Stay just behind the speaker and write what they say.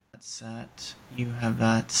that set. You have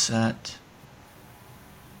that set.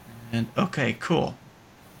 And okay, cool.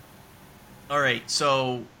 All right.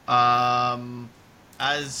 So, as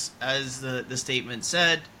the statement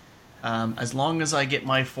said, as long as I get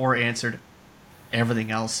my 4 answered,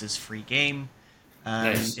 everything else is free game.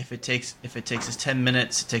 Nice. If it takes us 10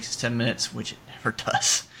 minutes, it takes us 10 minutes, which it never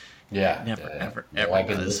does. It Yeah, never, yeah, yeah. ever, No, ever I've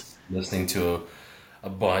been does. listening to a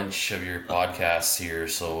bunch of your podcasts here,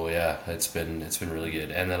 so yeah, it's been really good.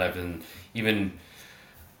 And then I've been even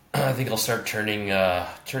I think I'll start turning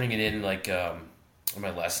it in like my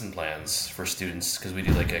lesson plans for students because we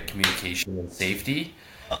do like a communication and safety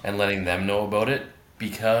and letting them know about it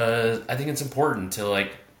because I think it's important to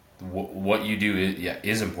like what you do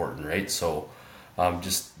is important, right? So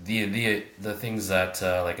just the things that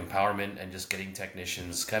like empowerment and just getting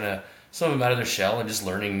technicians kind of some of them out of their shell and just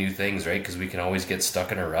learning new things, right? Because we can always get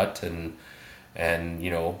stuck in a rut and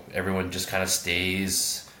everyone just kind of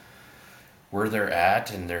stays where they're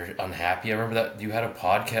at and they're unhappy. I remember that you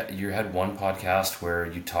had one podcast where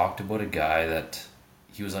you talked about a guy that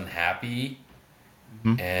he was unhappy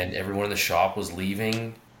Hmm. and everyone in the shop was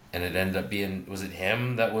leaving and it ended up being was it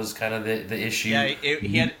him that was kind of the Yeah,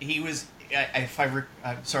 issue? he was.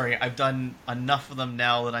 I'm sorry, I've done enough of them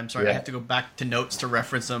now that I'm sorry. I Yeah. have to go back to notes to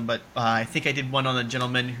reference them. But I think I did one on a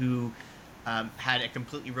gentleman who had a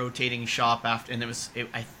completely rotating shop after, and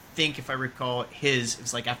I think if I recall, it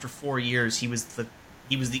was like after 4 years, he was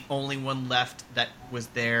the only one left that was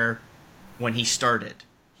there when he started.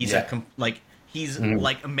 He's Yeah. he's Mhm.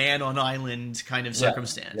 like a man on island kind of Yeah. Yeah.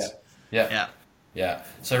 circumstance. Yeah. Yeah. Yeah.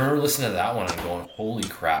 So I remember listening to that one and going, "Holy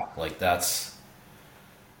crap! Like that's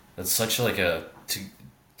such like a to,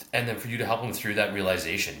 and then for you to help him through that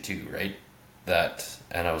realization too, right? That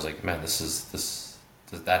and I was like, man, this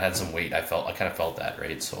that had some weight. I kind of felt that,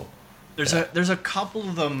 right? So There's yeah. a couple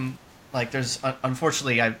of them. Like there's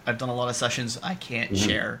unfortunately I've done a lot of sessions I can't Hmm.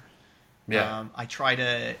 share. Yeah. I try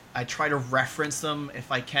to reference them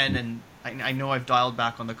if I can, and I know I've dialed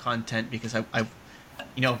back on the content because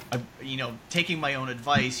taking my own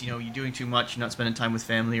advice. You're doing too much, you're not spending time with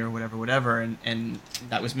family or whatever, and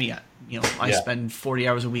that was me. I Yeah. spend 40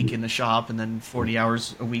 hours a week in the shop, and then 40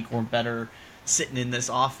 hours a week or better sitting in this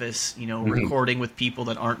office. Hmm. Recording with people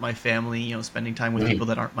that aren't my family. Spending time with Hmm. people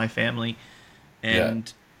that aren't my family, Yeah.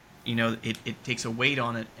 and it takes a weight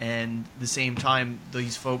on it. And at the same time,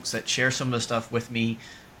 these folks that share some of the stuff with me,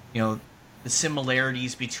 you know the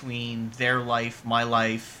similarities between their life, my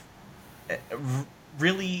life,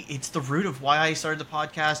 really it's the root of why I started the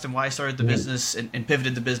podcast and why I started the Hmm. business, and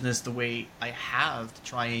pivoted the business the way I have to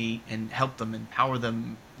try and help them, empower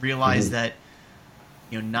them, realize Hmm. that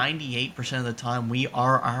 98% of the time we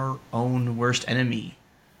are our own worst enemy.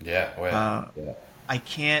 Yeah. Oh yeah. uh, Yeah. I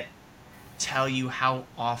can't tell you how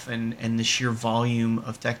often, and the sheer volume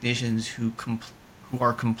of technicians who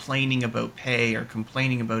are complaining about pay, or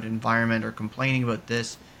complaining about environment, or complaining about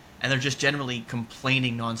this, and they're just generally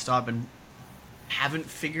complaining nonstop, and haven't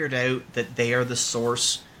figured out that they are the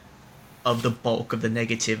source of the bulk of the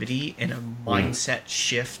negativity, and a Hmm. mindset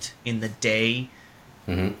shift in the day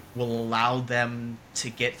Hmm. will allow them to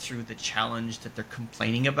get through the challenge that they're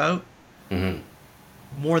complaining about Hmm.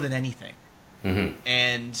 more than anything. Hmm.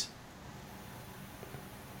 And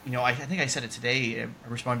I think I said it today. I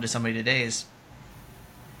responded to somebody today. Is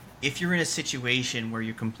if you're in a situation where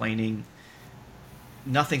you're complaining,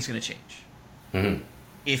 nothing's going to change. Hmm.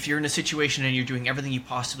 If you're in a situation and you're doing everything you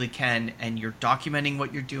possibly can, and you're documenting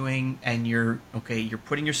what you're doing, and you're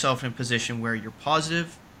putting yourself in a position where you're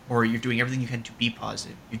positive, or you're doing everything you can to be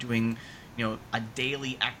positive. You're doing, a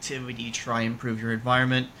daily activity to try and improve your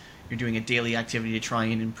environment. You're doing a daily activity to try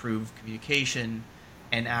and improve communication,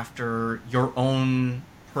 and after your own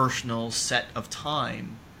personal set of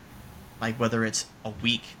time, like whether it's a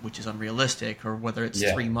week, which is unrealistic, or whether it's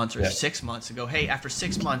Yeah. 3 months or Yeah. 6 months, to go, hey, after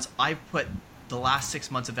 6 months, I've put the last 6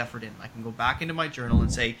 months of effort in. I can go back into my journal and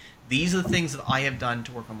say, these are the things that I have done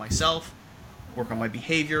to work on myself, work on my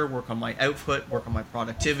behavior, work on my output, work on my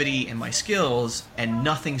productivity and my skills, and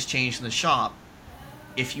nothing's changed in the shop.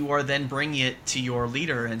 If you are then bringing it to your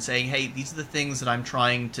leader and saying, hey, these are the things that I'm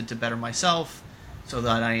trying to better myself, so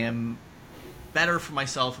that I am better for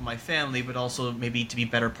myself and my family, but also maybe to be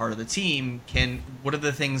better part of the team. What are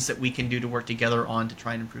the things that we can do to work together on to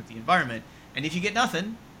try and improve the environment? And if you get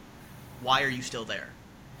nothing, why are you still there?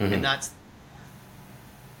 And Hmm. that's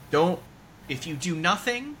don't if you do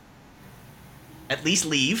nothing, at least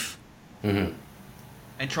leave Hmm.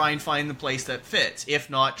 and try and find the place that fits. If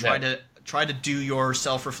not, try Yeah. to try to do your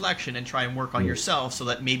self-reflection and try and work on Hmm. yourself, so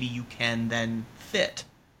that maybe you can then fit,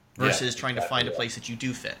 Yeah. versus trying to Exactly. find a place that you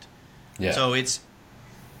do fit. Yeah. So it's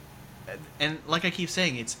and like I keep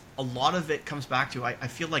saying, it's a lot of it comes back to I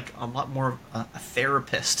feel like a lot more of a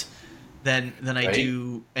therapist than I right?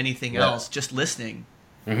 do anything Yeah. else. Just listening.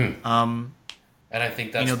 Hmm. Um, And I think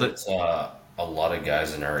you that's know what the a lot of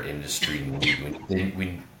guys in our industry need.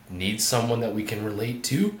 We need someone that we can relate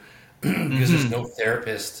to because there's hmm no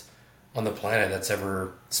therapist on the planet that's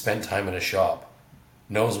ever spent time in a shop,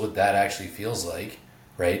 knows what that actually feels like,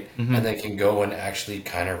 right? hmm And then can go and actually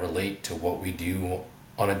kind of relate to what we do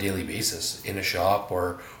on a daily basis in a shop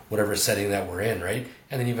or whatever setting that we're in, right?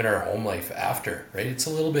 And then even our home life after, right? It's a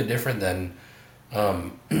little bit different than,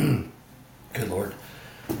 good Lord,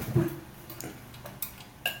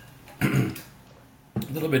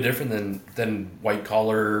 a little bit different than white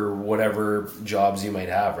collar whatever jobs you might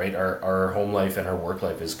have, right? Our home life and our work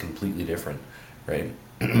life is completely different, right?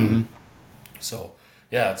 hmm So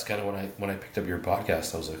yeah, it's kind of when I picked up your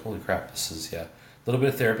podcast, I was like, holy crap, this is a little bit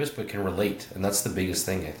of therapist, but can relate, and that's the biggest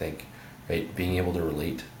thing I think, right? Being able to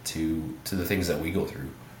relate to the things that we go through,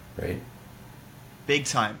 right? big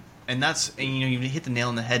time. And that's and, you hit the nail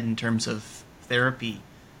on the head in terms of therapy.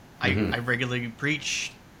 I Mm-hmm. regularly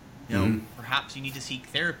preach, Mm-hmm. perhaps you need to seek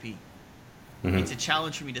therapy. Mm-hmm. It's a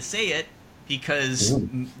challenge for me to say it because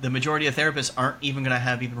Mm-hmm. the majority of therapists aren't even going to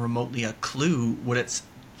have even remotely a clue what it's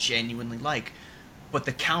genuinely like. But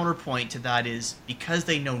the counterpoint to that is because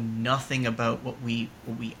they know nothing about what we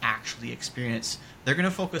actually experience, they're going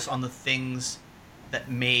to focus on the things that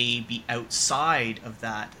may be outside of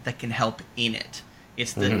that can help in it.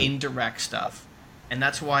 It's the Mm-hmm. indirect stuff, and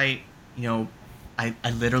that's why you know I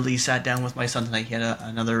literally sat down with my son tonight. He had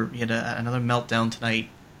another meltdown tonight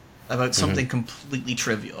about Mm-hmm. something completely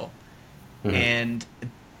trivial, Mm-hmm. and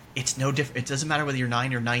it's no different. It doesn't matter whether you're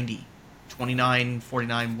 9 or 90, 29,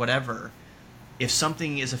 49, whatever. If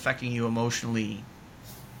something is affecting you emotionally,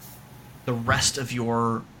 the rest of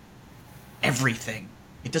your everything,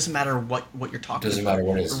 it doesn't matter what you're talking Doesn't about. matter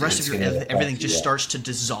what The it's rest of your gonna everything affect you. just Yeah. starts to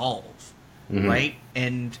dissolve, Mm-hmm. right?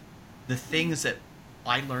 And the things that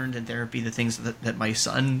I learned in therapy, the things that my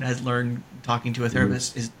son has learned talking to a Mm-hmm.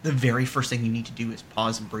 therapist, is the very first thing you need to do is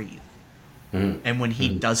pause and breathe. And when he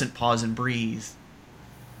Mm-hmm. doesn't pause and breathe,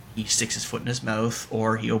 he sticks his foot in his mouth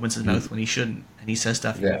or he opens his mouth when he shouldn't, and he says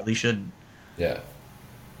stuff he Yeah. really shouldn't. Yeah.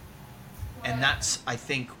 And that's, I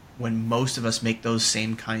think, when most of us make those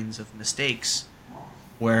same kinds of mistakes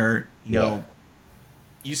where, Yeah.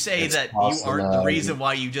 you say It's that you awesome. aren't the reason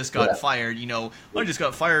why you just got Yeah. fired. I just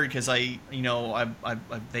got fired because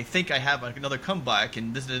they think I have another comeback,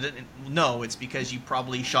 and this. No, it's because you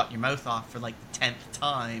probably shot your mouth off for like the 10th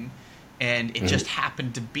time, and it just Mm-hmm.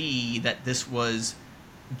 happened to be that this was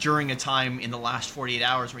during a time in the last 48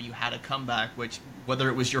 hours where you had a comeback, which whether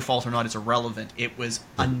it was your fault or not is irrelevant. It was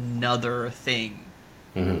another thing.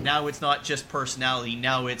 Mm-hmm. Now it's not just personality.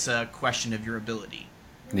 Now it's a question of your ability.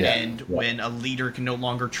 Yeah. And Yeah. when a leader can no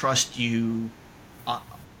longer trust you uh,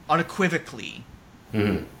 unequivocally,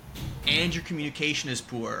 Mm-hmm. and your communication is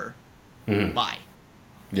poor, Mm-hmm. bye.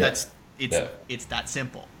 Yeah. That's it's Yeah. it's that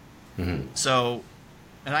simple. Mm-hmm. So,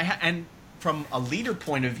 and from a leader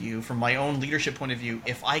point of view, from my own leadership point of view,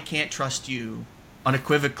 if I can't trust you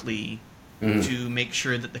unequivocally Mm-hmm. to make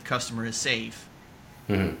sure that the customer is safe,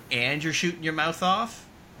 Mm-hmm. and you're shooting your mouth off,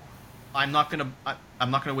 I'm not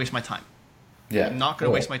gonna waste my time. Yeah. I'm not going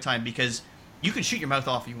to Cool. waste my time because you can shoot your mouth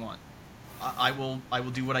off if you want. I will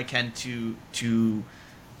do what I can to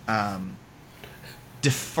um,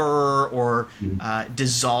 defer or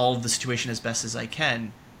dissolve the situation as best as I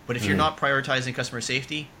can. But if you're Mhm. not prioritizing customer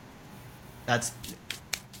safety, that's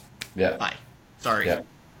Yeah. bye. Sorry, Yeah.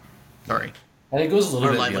 sorry. And it goes a little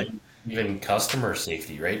Or bit like beyond even customer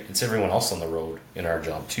safety, right? It's everyone else on the road in our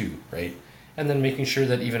job too, right? And then making sure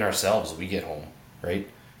that even ourselves, we get home, right?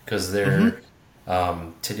 Because they're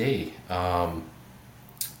today.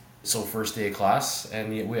 So first day of class,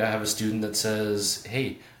 and I have a student that says,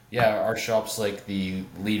 "Hey, yeah, our shop's like the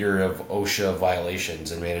leader of OSHA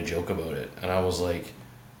violations," and made a joke about it. And I was like,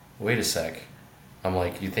 "Wait a sec." I'm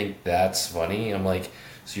like, "You think that's funny?" I'm like,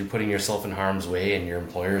 "So you're putting yourself in harm's way, and your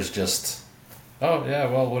employer's just, oh yeah,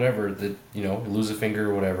 well, whatever. That lose a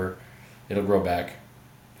finger or whatever, it'll grow back,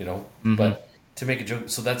 you know." Mhm. But to make a joke,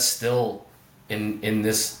 so that's still in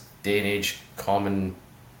this day and age common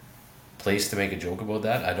place to make a joke about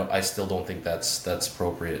that. I still don't think that's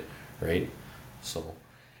appropriate, right? So,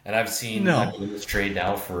 and I've No. been in this trade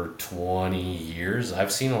now for 20 years.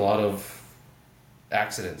 I've seen a lot of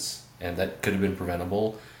accidents, and that could have been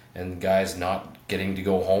preventable. And guys not getting to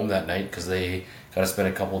go home that night because they got to spend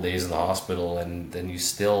a couple of days in the hospital, and then you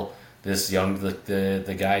still this young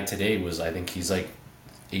the guy today was, I think he's like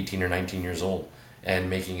 18 or 19 years old, and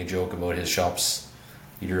making a joke about his shop's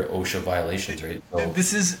your OSHA violations, right? So,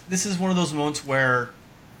 This is one of those moments where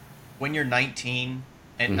when you're 19,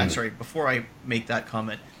 and I'm sorry, before I make that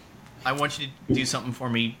comment, I want you to do something for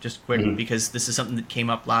me just quick because this is something that came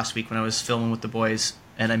up last week when I was filming with the boys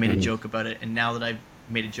and I made a joke about it, and now that I've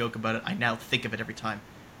made a joke about it, I now think of it every time.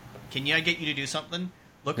 Can I get you to do something?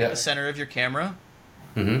 Look at the center of your camera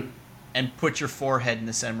and put your forehead in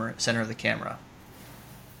the center of the camera.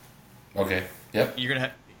 Okay. Yep.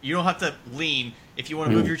 You don't have to lean. If you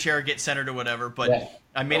want to move your chair, get centered or whatever. But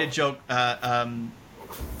I made a joke.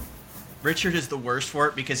 Richard is the worst for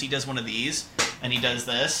it because he does one of these and he does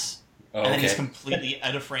this, and then he's completely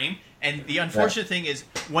out of frame. And the unfortunate thing is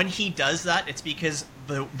when he does that, it's because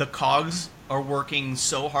the cogs are working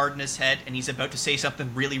so hard in his head, and he's about to say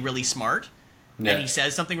something really, really smart. Yeah. And he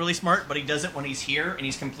says something really smart, but he does it when he's here and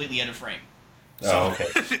he's completely out of frame. So,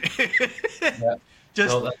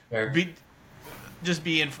 just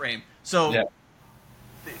be in frame. So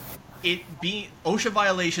OSHA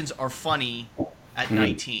violations are funny at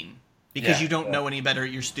 19 because you don't know any better.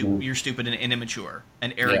 You're stupid and immature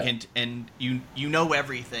and arrogant, and you know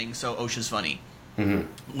everything. So OSHA's funny.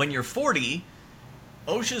 When you're 40,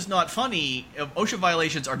 OSHA's not funny. OSHA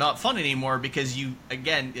violations are not fun anymore because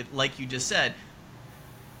like you just said,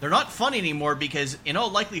 they're not fun anymore because in all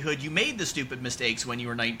likelihood you made the stupid mistakes when you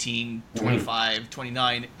were 19, 25,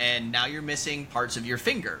 29, and now you're missing parts of your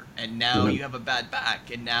finger, and now you have a bad back,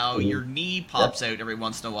 and now your knee pops out every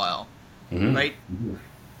once in a while, right?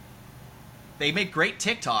 They make great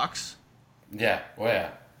TikToks. Yeah,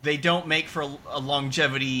 They don't make for a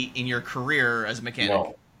longevity in your career as a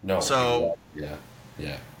mechanic. No. So yeah.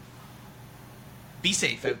 Be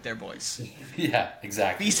safe out there, boys. Yeah,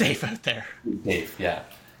 exactly. Be safe out there. Be safe, yeah.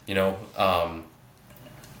 You know,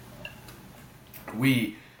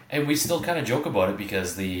 we still kind of joke about it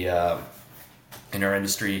because in our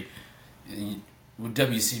industry,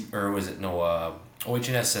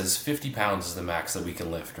 OH&S says 50 pounds is the max that we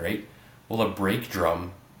can lift, right? Well, a brake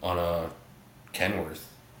drum on a Kenworth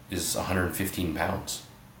is 115 pounds.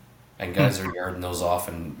 And guys are yarding those off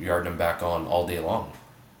and yarding them back on all day long,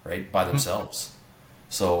 right? By themselves.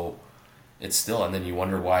 So it's still, and then you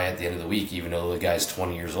wonder why at the end of the week, even though the guy's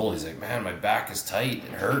 20 years old, he's like, man, my back is tight,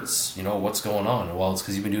 it hurts, what's going on? And well, it's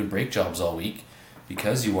because you've been doing brake jobs all week,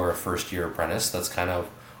 because you are a first-year apprentice,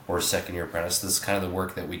 or a second-year apprentice, that's kind of the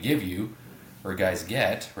work that we give you, or guys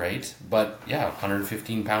get, right? But yeah,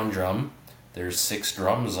 115-pound drum, there's 6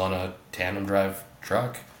 drums on a tandem drive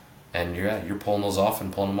truck, and you're pulling those off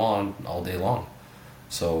and pulling them on all day long.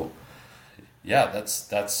 So yeah,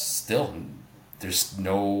 that's still, there's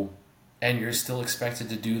no... And you're still expected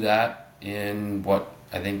to do that in what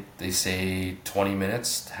I think they say 20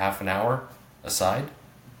 minutes, half an hour aside,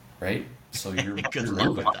 right? So you're good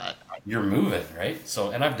luck with that. You're moving, right?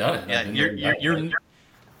 So, and I've done it. Yeah, you're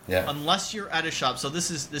unless you're at a shop. So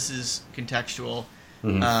this is contextual.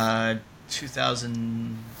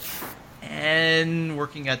 2010,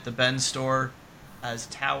 working at the Ben store as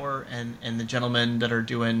Tower and the gentlemen that are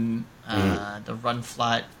doing the run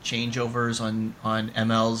flat changeovers on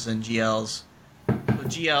MLs and GLs. So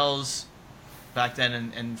GLs back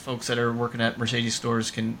then, and folks that are working at Mercedes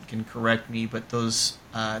stores can correct me, but those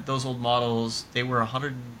old models, they were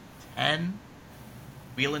 110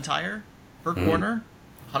 wheel and tire per corner,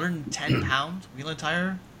 110 pounds wheel and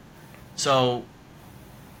tire. So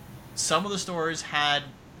some of the stores had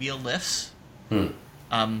wheel lifts, some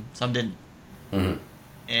didn't.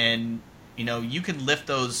 And you can lift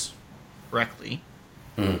those correctly,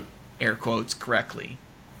 air quotes correctly,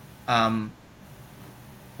 but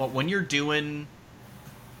when you're doing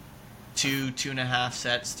 2.5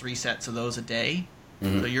 sets, 3 sets of those a day,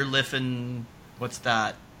 so you're lifting, what's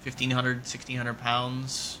that, 1,500, 1,600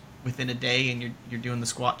 pounds within a day, and you're doing the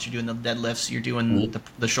squats, you're doing the deadlifts, you're doing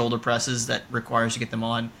the shoulder presses that requires to get them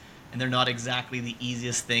on, and they're not exactly the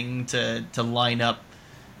easiest thing to line up.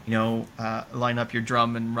 Line up your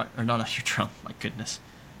drum or not your drum, my goodness.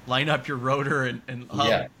 Line up your rotor and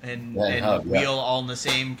hub and hub, wheel all in the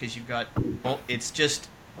same, because you've got, it's just,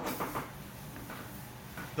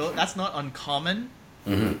 that's not uncommon.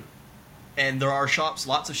 And there are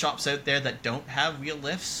lots of shops out there that don't have wheel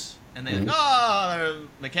lifts, and they're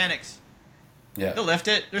mechanics. Yeah. They'll lift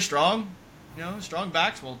it, they're strong. Strong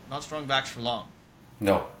backs, well, not strong backs for long.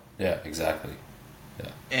 No, yeah, exactly. Yeah.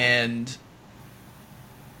 And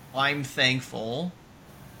I'm thankful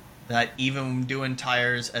that even doing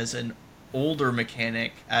tires as an older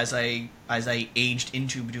mechanic, as I aged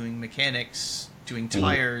into doing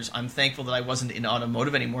tires, I'm thankful that I wasn't in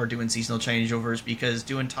automotive anymore doing seasonal changeovers, because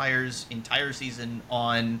doing tires in tire season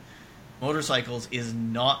on motorcycles is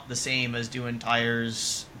not the same as doing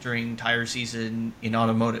tires during tire season in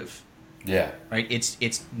automotive. Yeah. Right?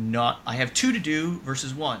 It's not. I have 2 to do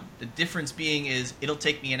versus 1. The difference being is it'll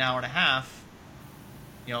take me an hour and a half.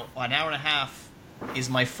 You know, an hour and a half is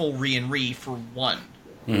my full re for 1.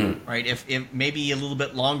 Mm-hmm. Right? If maybe a little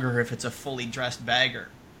bit longer if it's a fully dressed bagger.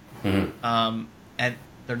 Mm-hmm. And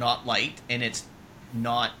they're not light, and it's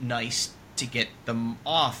not nice to get them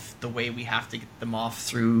off the way we have to get them off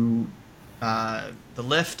through the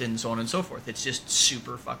lift and so on and so forth. It's just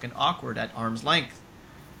super fucking awkward at arm's length.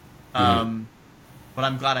 But I'm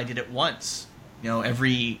glad I did it once. You know,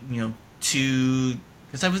 every 2,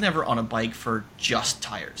 because I was never on a bike for just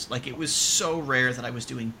tires. Like, it was so rare that I was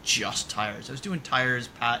doing just tires. I was doing tires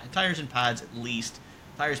and pads at least.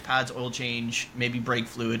 Tires, pads, oil change, maybe brake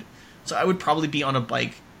fluid. So I would probably be on a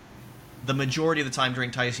bike the majority of the time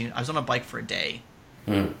during tire season. I was on a bike for a day,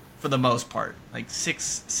 for the most part, like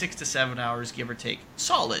 6 to 7 hours, give or take,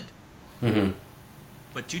 solid. Mm-hmm.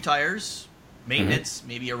 But 2 tires, maintenance,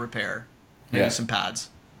 maybe a repair, maybe some pads.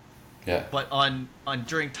 Yeah. But on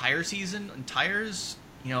during tire season, on tires,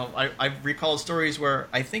 I recall stories where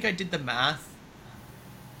I think I did the math,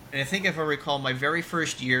 and I think if I recall my very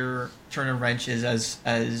first year turning wrenches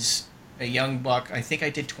as a young buck, I think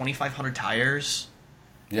I did 2,500 tires.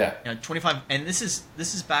 Yeah. 25, and this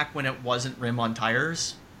is back when it wasn't rim on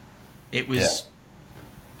tires. It was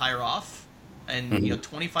tire off, and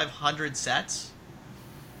 2,500 sets,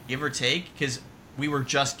 give or take, because we were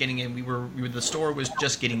just getting in. The store was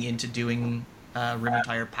just getting into doing rim and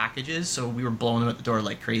tire packages, so we were blowing them at the door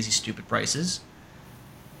like crazy, stupid prices.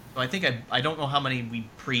 So I think I don't know how many we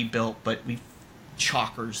pre-built, but we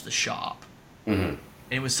chalkers the shop, and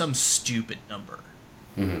it was some stupid number.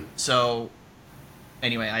 So.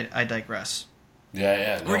 Anyway, I digress.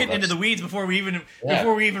 Yeah. We're getting into the weeds before we even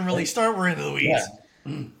really start. We're into the weeds.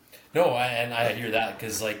 Yeah. No, I hear that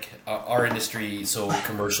because like our industry, so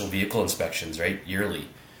commercial vehicle inspections, right, yearly.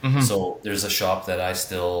 So there's a shop that I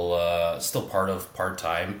still part of part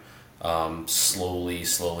time, slowly,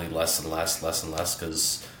 less and less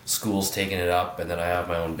because school's taking it up, and then I have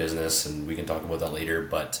my own business, and we can talk about that later.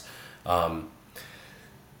 But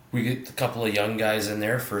we get a couple of young guys in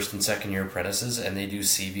there, 1st and 2nd year apprentices, and they do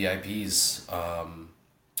CVIPs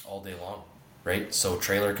all day long, right? So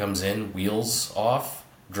trailer comes in, wheels off,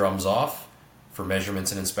 drums off for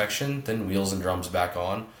measurements and inspection, then wheels and drums back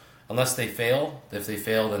on. Unless they fail. If they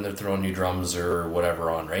fail, then they're throwing new drums or whatever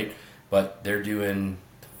on, right? But they're doing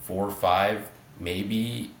 4 or 5,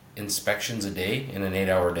 maybe inspections a day in an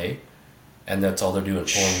 8-hour day. And that's all they're doing,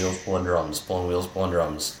 pulling wheels, pulling drums, pulling wheels, pulling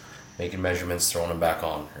drums. Making measurements, throwing them back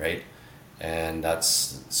on, right? And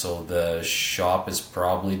so the shop is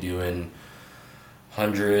probably doing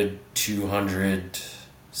 100, 200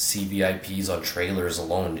 CVIPs on trailers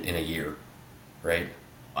alone in a year, right?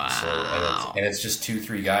 Wow. So, and it's just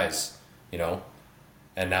 2-3 guys,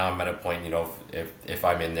 And now I'm at a point, if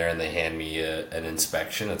I'm in there and they hand me an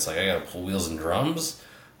inspection, it's like I gotta pull wheels and drums.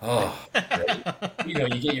 Oh, right? You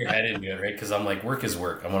get your head into it, right? Because I'm like, work is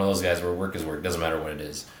work. I'm one of those guys where work is work. Doesn't matter what it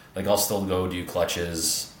is. Like, I'll still go do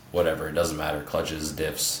clutches, whatever. It doesn't matter. Clutches,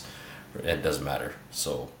 diffs, it doesn't matter.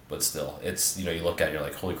 So, but still, it's, you look at it, you're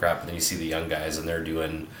like, holy crap. And then you see the young guys, and they're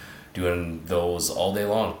doing those all day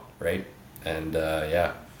long, right? And,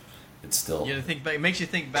 it's still... It makes you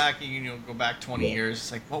think back, go back 20 years.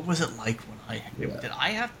 It's like, what was it like when did I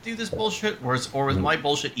have to do this bullshit? Or was my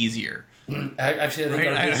bullshit easier? Actually,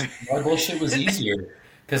 I think my bullshit was easier.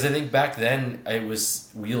 Because I think back then, it was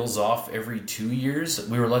wheels off every 2 years.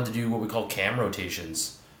 We were allowed to do what we call cam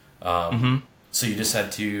rotations. So you just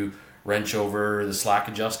had to wrench over the slack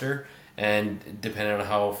adjuster, and depending on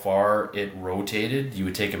how far it rotated, you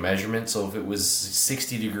would take a measurement. So if it was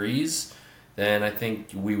 60 degrees, then I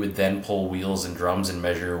think we would then pull wheels and drums and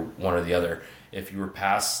measure one or the other. If you were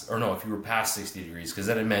past 60 degrees, because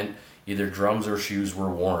then it meant either drums or shoes were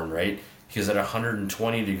worn, right? Because at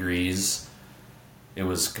 120 degrees... it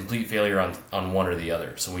was complete failure on one or the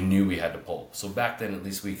other, so we knew we had to pull. So back then, at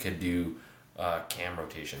least we could do cam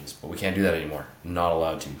rotations, but we can't do that anymore. Not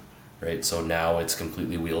allowed to, right? So now it's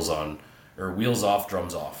completely wheels on, or wheels off,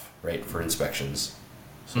 drums off, right, for inspections.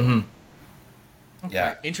 So,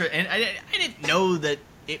 yeah. And I didn't know that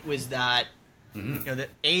it was that, that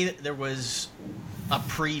there was a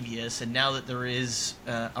previous, and now that there is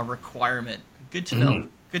a requirement. Good to know.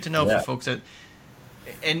 Good to know for folks that,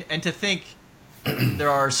 and to think. There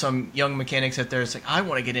are some young mechanics out there. It's like, I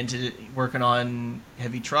want to get into working on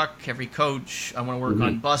heavy truck, heavy coach. I want to work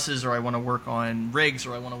on buses, or I want to work on rigs,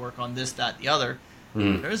 or I want to work on this, that, the other.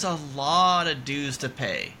 There's a lot of dues to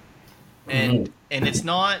pay, and it's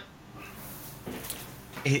not.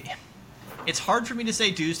 it's hard for me to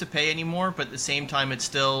say dues to pay anymore, but at the same time, it's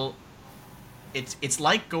still it's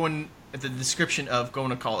like going the description of going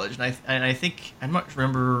to college, and I think I don't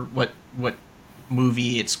remember what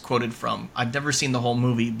movie it's quoted from. I've never seen the whole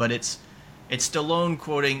movie, but it's Stallone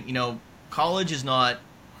quoting, college is not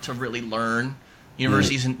to really learn.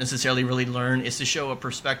 University isn't necessarily really learn. It's to show a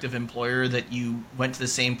prospective employer that you went to the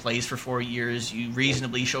same place for 4 years. You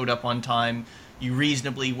reasonably showed up on time. You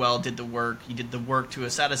reasonably well did the work. You did the work to a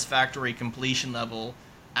satisfactory completion level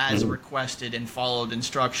as requested and followed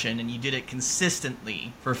instruction, and you did it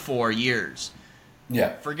consistently for 4 years.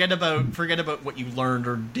 Yeah. Forget about what you learned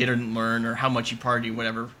or didn't learn or how much you partied,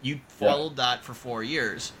 whatever. You followed that for 4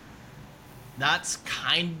 years. That's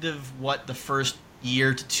kind of what the first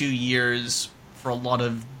year to 2 years for a lot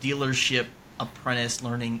of dealership apprentice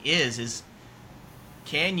learning is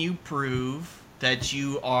can you prove that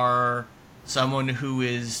you are someone who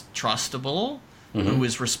is trustable, who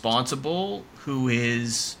is responsible, who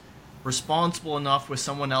is responsible enough with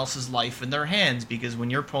someone else's life in their hands? Because when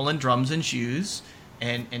you're pulling drums and shoes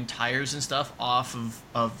and tires and stuff off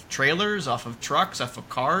of trailers, off of trucks, off of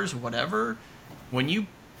cars, whatever, when you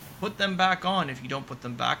put them back on, if you don't put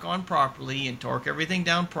them back on properly and torque everything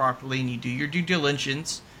down properly and you do your due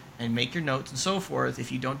diligence and make your notes and so forth,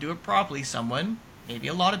 if you don't do it properly, maybe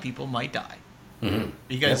a lot of people might die.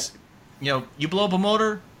 Because, you blow up a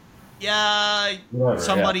motor,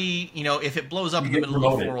 somebody, if it blows up in the middle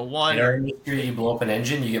of the 401. In our industry, you blow up an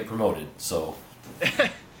engine, you get promoted, so.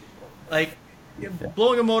 Like,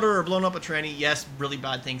 blowing a motor or blowing up a tranny, yes, really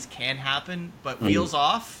bad things can happen, but wheels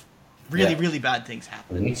off, really bad things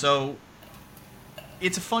happen. So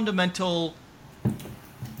it's a fundamental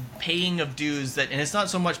paying of dues and it's not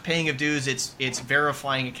so much paying of dues, it's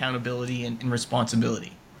verifying accountability and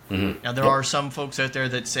responsibility. Now there are some folks out there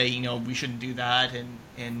that say, we shouldn't do that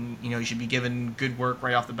and you should be given good work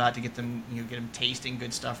right off the bat to get them tasting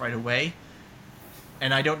good stuff right away.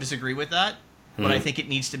 And I don't disagree with that, but I think it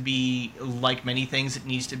needs to be, like many things, it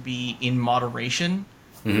needs to be in moderation.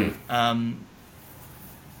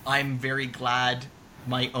 I'm very glad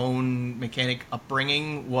my own mechanic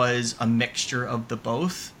upbringing was a mixture of the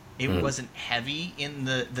both. It wasn't heavy in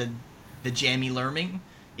the jammy learning.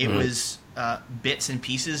 It was bits and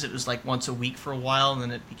pieces. It was like once a week for a while, and then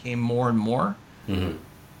it became more and more.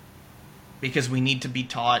 Because we need to be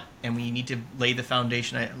taught, and we need to lay the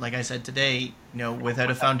foundation. Like I said today, without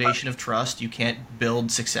a foundation of trust, you can't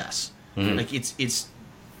build success. Like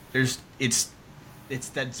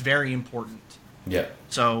that's very important. Yeah.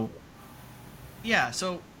 So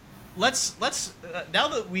let's now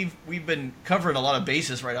that we've been covering a lot of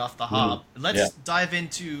bases right off the hop, let's dive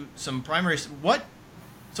into some primaries.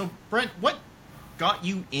 So Brent, what got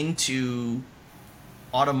you into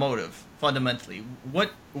automotive fundamentally?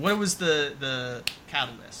 What was the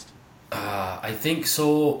catalyst? I think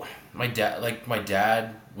so. My dad,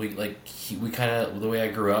 we kind of, the way I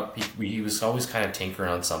grew up, he was always kind of tinkering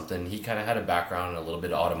on something. He kind of had a background in a little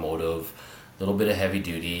bit of automotive, a little bit of heavy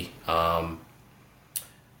duty.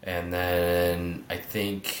 And then I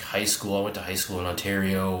think I went to high school in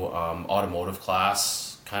Ontario. Automotive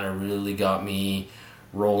class kind of really got me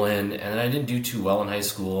rolling. And I didn't do too well in high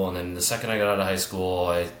school. And then the second I got out of high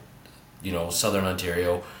school, Southern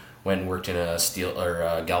Ontario, went and worked in a steel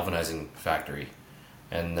or galvanizing factory.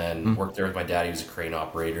 And then worked there with my dad. He was a crane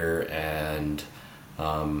operator. And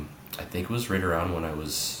I think it was right around when I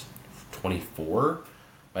was 24.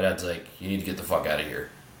 My dad's like, you need to get the fuck out of here.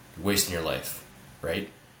 You're wasting your life, right?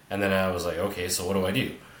 And then I was like, okay, so what do I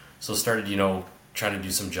do? So started, trying to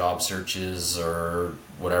do some job searches or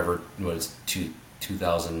whatever. It was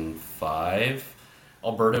 2005.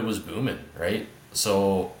 Alberta was booming, right?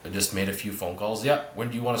 So I just made a few phone calls. Yeah, when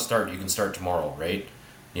do you want to start? You can start tomorrow, right?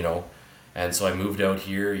 And so I moved out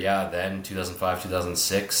here, then 2005,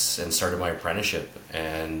 2006, and started my apprenticeship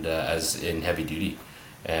and as in heavy duty.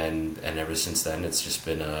 And ever since then, it's just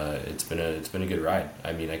been it's been a good ride.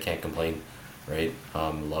 I mean, I can't complain, right?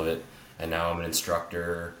 Love it. And now I'm an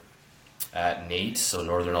instructor at NATE, so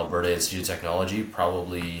Northern Alberta Institute of Technology,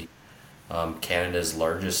 probably Canada's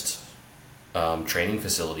largest training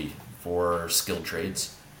facility for skilled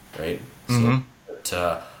trades, right?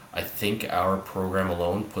 So I think our program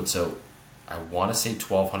alone puts out, I want to say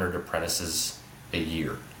 1,200 apprentices a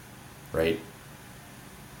year, right?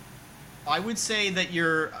 I would say that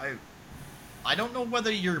I don't know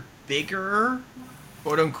whether you're bigger,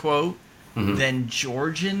 quote unquote, than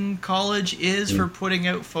Georgian College is for putting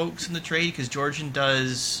out folks in the trade, because Georgian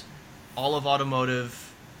does all of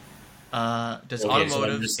automotive, does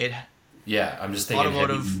automotive. So I'm just thinking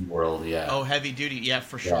automotive heavy duty world, Oh, heavy duty,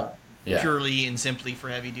 for sure. Yeah. Purely and simply for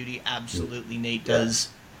heavy duty, absolutely. NATE does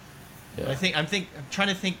Yeah. I'm trying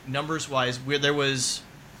to think numbers wise where there was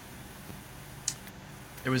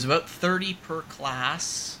about 30 per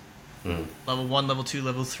class, level 1, level 2,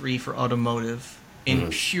 level 3 for automotive. In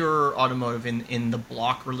pure automotive, in the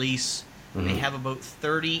block release, they have about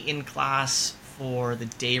 30 in class for the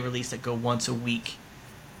day release that go once a week.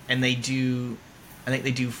 And I think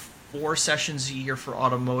they do 4 sessions a year for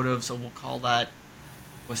automotive, so we'll call that,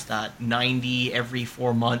 90 every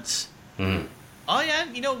 4 months. Oh yeah,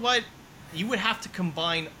 you know what? You would have to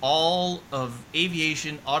combine all of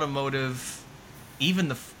aviation, automotive,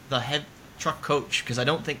 even the head truck coach, because I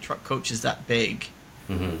don't think truck coach is that big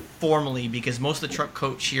formally, because most of the truck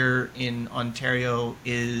coach here in Ontario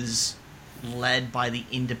is led by the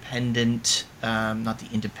independent, not the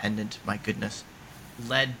independent, my goodness,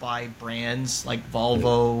 led by brands like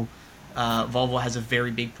Volvo. Volvo has a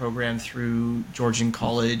very big program through Georgian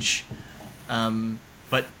College,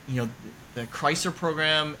 but the Chrysler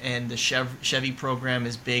program and the Chevy program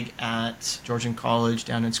is big at Georgian College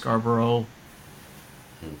down in Scarborough,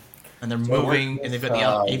 and they're moving, and they've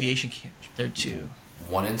got the aviation camp there too.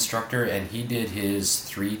 One instructor, and he did his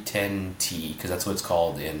 310T, because that's what it's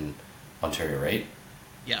called in Ontario, right?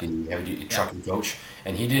 Yeah. The heavy-duty trucking coach,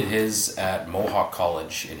 and he did his at Mohawk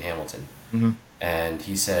College in Hamilton. And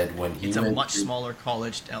he said when he it's a much smaller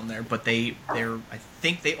college down there, but I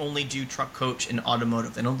think they only do truck coach and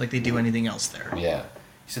automotive. I don't think they do anything else there. Yeah,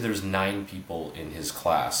 he said there was 9 people in his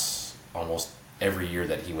class almost every year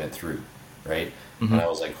that he went through, right? And I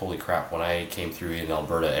was like, holy crap, when I came through in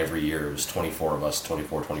Alberta every year, it was 24 of us,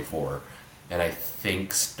 24. And I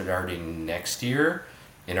think starting next year,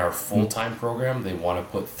 in our full-time program, they want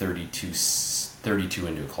to put 32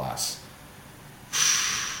 into a class.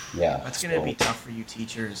 Yeah. That's going to be tough for you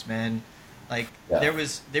teachers, man. Like, there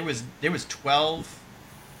was 12,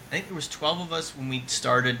 I think there was 12 of us when we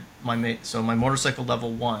started my motorcycle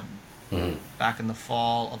level 1 back in the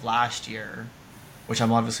fall of last year, which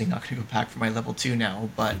I'm obviously not going to go back for my level 2 now,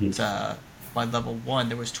 but my level 1,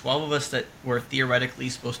 there was 12 of us that were theoretically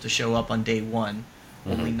supposed to show up on day 1.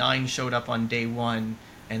 Only 9 showed up on day 1,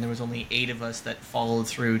 and there was only 8 of us that followed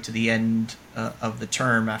through to the end of the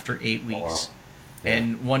term after 8 weeks. Oh, wow. Yeah.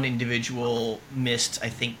 And one individual missed, I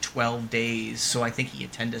think, 12 days, so I think he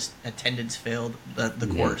attendance failed the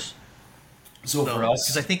course. So for us,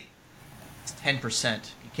 because I think it's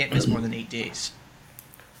 10%. You can't miss more than 8 days.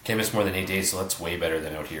 Can't miss more than 8 days, so that's way better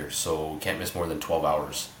than out here. So can't miss more than 12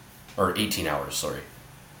 hours. Or 18 hours, sorry.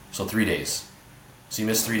 So 3 days. So you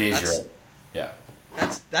miss 3 days, you're out. Yeah.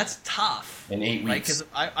 That's tough. In 8 weeks. Right? Because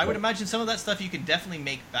I would imagine some of that stuff you could definitely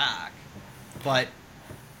make back. But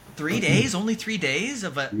 3 days? Only 3 days?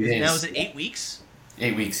 Now is it 8 weeks?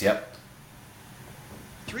 8 weeks, yep.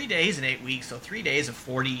 3 days and 8 weeks, so 3 days of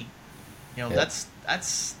 40. That's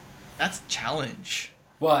challenge.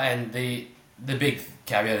 Well, and the big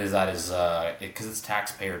caveat is because it's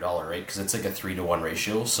taxpayer dollar, right? Because it's like a 3-to-1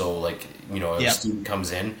 ratio. So like if a student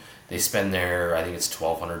comes in, they spend I think it's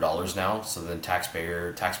 $1,200 now. So then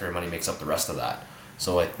taxpayer money makes up the rest of that.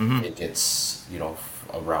 So I think it's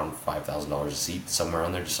around $5,000 a seat, somewhere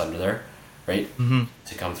on there, just under there, right?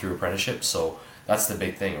 To come through apprenticeship. So that's the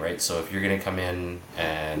big thing, right? So if you're gonna come in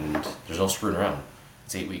and there's no screwing around,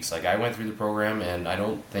 it's 8 weeks. Like I went through the program, and I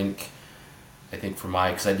think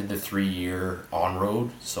because I did the 3-year on-road,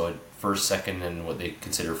 so first, second, and what they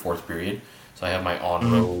consider fourth period. So I have my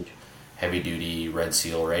on-road, heavy-duty, Red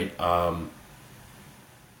Seal, right? I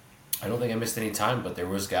don't think I missed any time, but there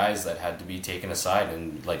was guys that had to be taken aside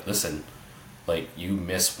and, like, listen, like, you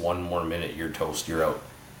miss 1 more minute, you're toast, you're out,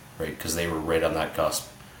 right? Because they were right on that cusp,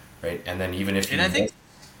 right? And then even if you... And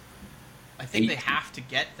I think they have to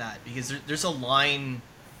get that, because there's a line...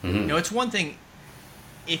 it's one thing...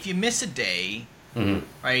 If you miss a day,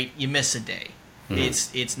 right? You miss a day.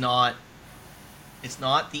 It's not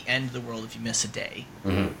the end of the world if you miss a day.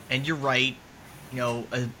 And you're right.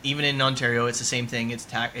 Even in Ontario, it's the same thing. It's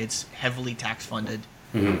heavily tax funded.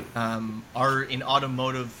 In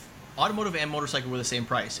automotive and motorcycle were the same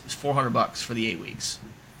price. It was $400 for the 8 weeks.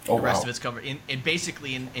 The rest of it's covered. And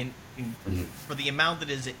basically, for the amount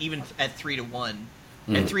that is even at 3-to-1.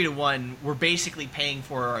 At 3-to-1, we're basically paying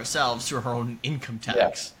for ourselves through our own income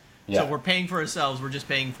tax. Yeah. So we're paying for ourselves, we're just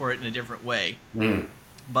paying for it in a different way.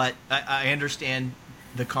 But I understand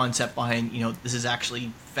the concept behind, this is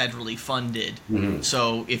actually federally funded.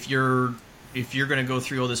 So if you're going to go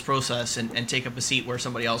through all this process and take up a seat where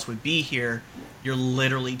somebody else would be here, you're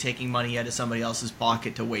literally taking money out of somebody else's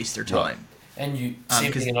pocket to waste their time. Yeah. And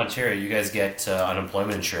same thing in Ontario, you guys get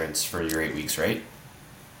unemployment insurance for your 8 weeks, right?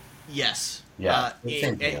 Yes. Yeah.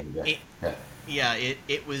 It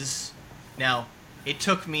was. Now, it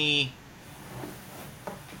took me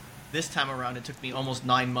This time around, it took me almost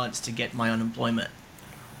 9 months to get my unemployment.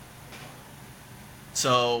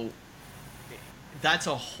 So that's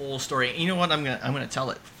a whole story. You know what? I'm gonna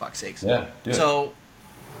tell it, for fuck's sakes. Yeah, do it. So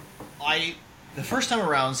the first time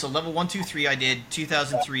around, so level 1, 2, 3, I did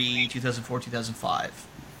 2003, 2004, 2005.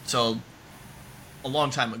 So a long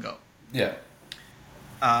time ago. Yeah.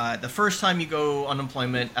 The first time you go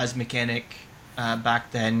unemployment as mechanic,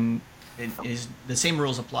 back then, it is the same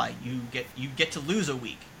rules apply. You get to lose a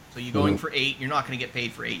week. So you're going for 8. You're not going to get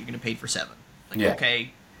paid for 8. You're going to get paid for 7.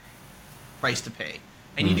 Okay, price to pay.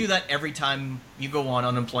 And you do that every time you go on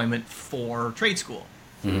unemployment for trade school.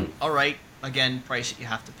 All right, again, price that you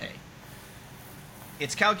have to pay.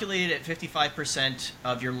 It's calculated at 55%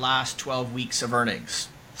 of your last 12 weeks of earnings.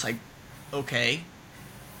 It's like, okay,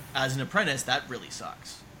 as an apprentice, that really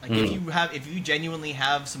sucks. Like if you genuinely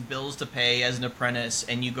have some bills to pay as an apprentice,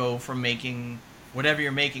 and you go from making whatever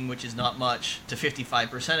you're making, which is not much, to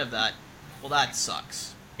 55% of that, well, that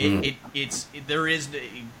sucks. It's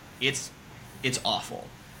awful.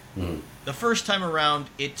 The first time around,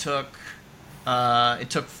 it took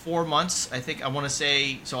 4 months. I think I want to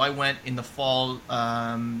say, so I went in the fall,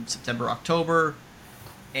 September, October,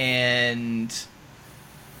 and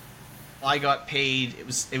I got paid. It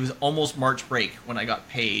was almost March break when I got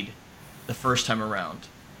paid the first time around.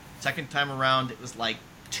 Second time around, it was like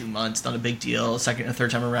 2 months, not a big deal. Second and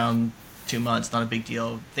third time around, 2 months, not a big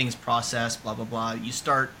deal. Things process, blah, blah, blah. You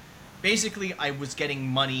start, basically, I was getting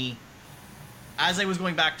money. As I was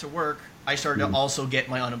going back to work, I started to also get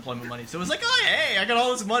my unemployment money. So it was like, oh, hey, I got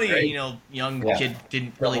all this money. Right. You know, young kid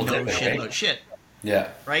didn't really know shit about shit. Yeah.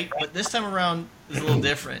 Right? But this time around is a little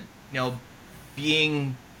different. You know,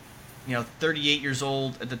 being, 38 years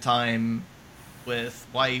old at the time, with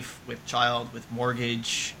wife, with child, with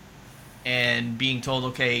mortgage, and being told,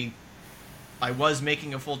 okay, I was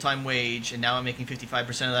making a full-time wage, and now I'm making 55%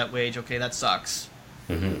 of that wage. Okay, that sucks.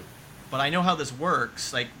 But I know how this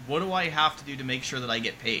works. Like, what do I have to do to make sure that I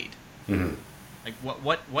get paid? Like,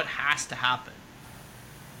 what has to happen?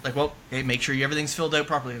 Like, well, okay, make sure everything's filled out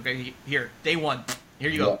properly. Okay, here, day one, here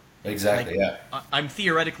you go. Exactly. Like, I'm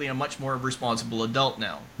theoretically a much more responsible adult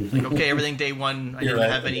now. Like, okay, everything day one, I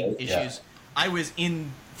didn't have any issues. Yeah. I was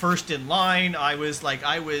first in line. I was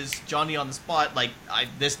Johnny on the spot. Like,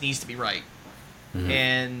 this needs to be right.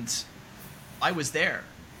 And I was there,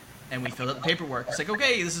 and we filled out the paperwork. It's like,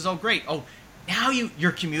 okay, this is all great. Oh, now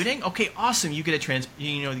you're commuting? Okay, awesome. You get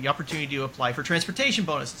the opportunity to apply for transportation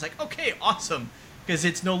bonus. It's like, okay, awesome. Because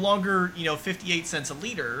it's no longer, 58 cents a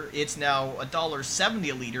liter. It's now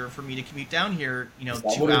 $1.70 a liter for me to commute down here,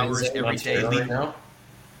 2 hours every day. Right now?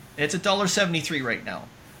 It's $1.73 right now.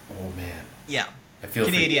 Oh, man. Yeah. I feel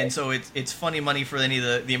Canadian, so it's funny money for any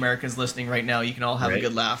of the Americans listening right now. You can all have a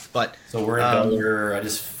good laugh. But so we're $1. I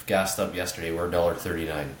just gassed up yesterday. We're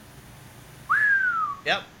 $1.39.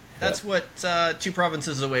 Yep. That's what 2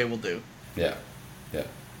 provinces away will do. Yeah. Yeah.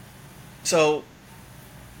 So,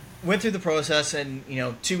 went through the process, and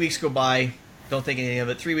 2 weeks go by, don't think anything of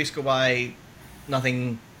it. 3 weeks go by,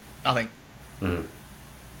 nothing. 4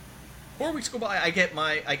 weeks go by, I get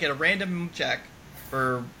a random check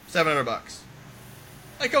for $700.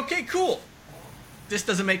 Like, okay, cool. This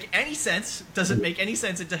doesn't make any sense. Doesn't make any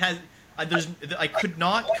sense. It has. I could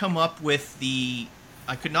not come up with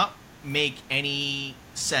I could not make any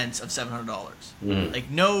sense of $700.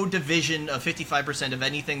 Like, no division of 55% of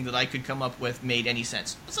anything that I could come up with made any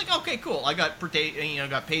sense. It's like, okay, cool. I got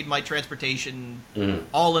paid my transportation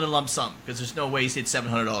all in a lump sum, because there's no way it's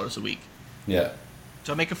 $700 a week. Yeah.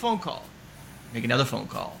 So I make a phone call, make another phone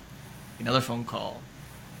call, another phone call,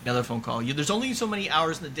 another phone call. There's only so many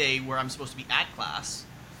hours in the day where I'm supposed to be at class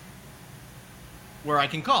where I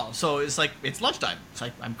can call. So it's like, it's lunchtime. It's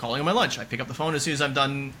like, I'm calling on my lunch. I pick up the phone as soon as I'm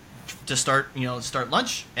done to start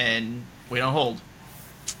lunch, and wait on hold.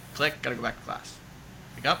 Click, gotta go back to class.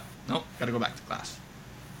 Pick up, nope, gotta go back to class.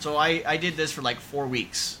 So I did this for like 4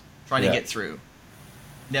 weeks, trying to get through.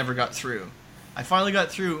 Never got through. I finally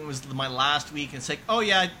got through. It was my last week, and it's like, oh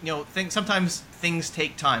yeah, sometimes things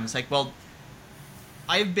take time. It's like, well,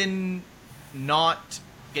 I've been not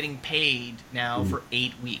getting paid now for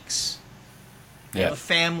 8 weeks. I have a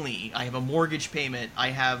family. I have a mortgage payment. I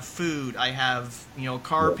have food. I have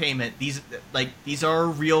car payment. These are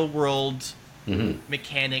real world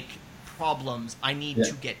mechanic problems. I need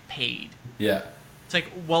to get paid. Yeah. It's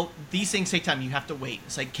like, well, these things take time. You have to wait.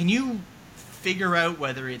 It's like, can you figure out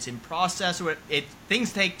whether it's in process or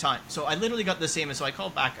things take time. So I literally got the same. And so I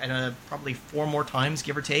called back probably 4 more times,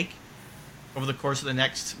 give or take, over the course of the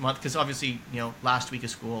next month. Because obviously, last week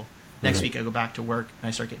of school, next week I go back to work and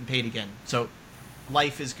I start getting paid again. So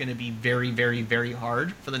life is going to be very, very, very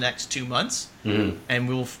hard for the next 2 months, and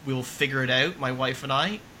we'll figure it out. My wife and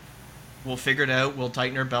I will figure it out. We'll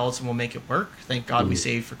tighten our belts and we'll make it work. Thank God we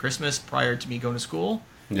saved for Christmas prior to me going to school.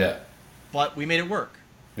 Yeah. But we made it work.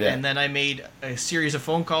 Yeah. And then I made a series of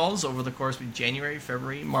phone calls over the course of January,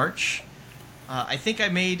 February, March. I think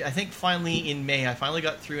finally in May, I finally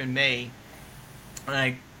got through in May,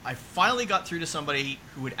 and I finally got through to somebody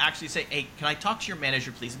who would actually say, "Hey, can I talk to your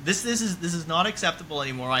manager, please? This is not acceptable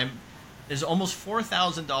anymore. There's almost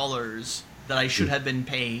 $4,000 that I should have been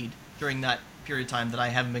paid during that period of time that I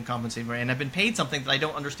haven't been compensated for, and I've been paid something that I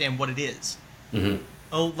don't understand what it is."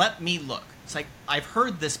 Oh, let me look. It's like, I've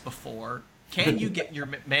heard this before. Can you get your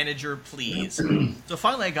manager, please? So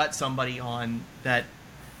finally, I got somebody on that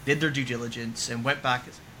did their due diligence and went back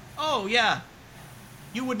and said, "Oh yeah,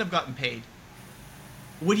 you wouldn't have gotten paid."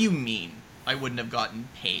 What do you mean I wouldn't have gotten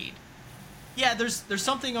paid? Yeah, there's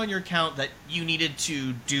something on your account that you needed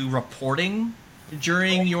to do reporting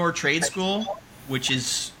during your trade school, which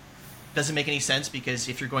doesn't make any sense, because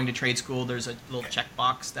if you're going to trade school, there's a little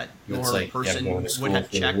checkbox that your person would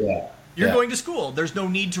have checked. You're going to school. There's no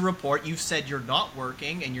need to report. You've said you're not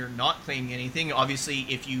working and you're not claiming anything. Obviously,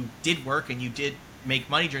 if you did work and you did make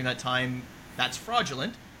money during that time, that's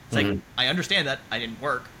fraudulent. It's like, I understand that. I didn't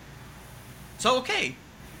work. So, okay.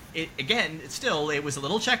 It was a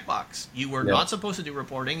little checkbox. You were not supposed to do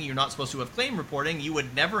reporting. You're not supposed to have claimed reporting. You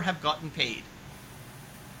would never have gotten paid.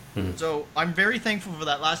 So I'm very thankful for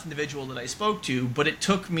that last individual that I spoke to, but it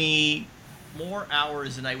took me more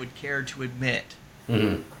hours than I would care to admit.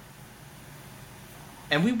 And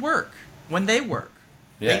we work when they work.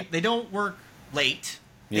 Yeah. They don't work late.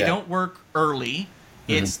 They don't work early.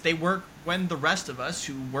 They work when the rest of us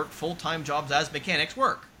who work full-time jobs as mechanics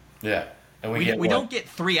work. Yeah. And we don't get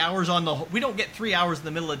 3 hours we don't get 3 hours in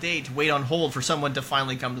the middle of the day to wait on hold for someone to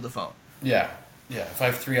finally come to the phone. Yeah. Yeah. If I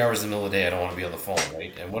have 3 hours in the middle of the day, I don't want to be on the phone,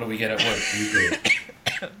 right? And what do we get at work? Usually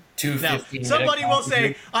 2:15. Somebody will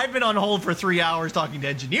say, "I've been on hold for 3 hours talking to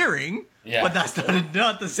engineering," but that's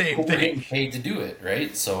not the same thing. We're getting paid to do it,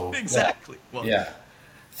 right? So exactly. Well,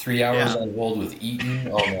 3 hours on hold with Eaton.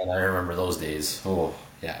 Oh man, I remember those days. Oh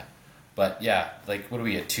yeah. But yeah, like, what do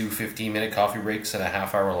we get? 2 15-minute coffee breaks and a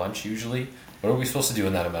half-hour lunch usually. What are we supposed to do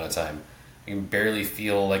in that amount of time? I can barely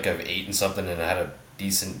feel like I've eaten something and had a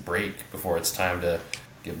decent break before it's time to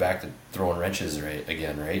get back to throwing wrenches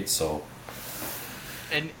again, right? So.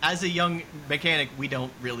 And as a young mechanic, we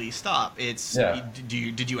don't really stop. It's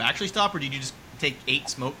did you actually stop, or did you just take 8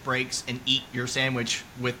 smoke breaks and eat your sandwich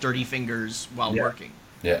with dirty fingers while working?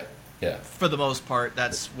 Yeah. Yeah. For the most part,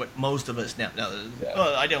 that's what most of us now.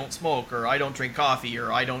 I don't smoke, or I don't drink coffee,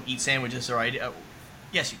 or I don't eat sandwiches, or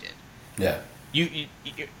yes, you did. Yeah. You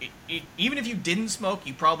even if you didn't smoke,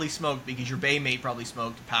 you probably smoked because your bay mate probably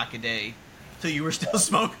smoked a pack a day, so you were still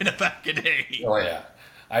smoking a pack a day. Oh yeah.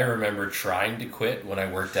 I remember trying to quit when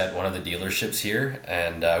I worked at one of the dealerships here,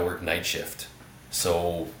 and I worked night shift.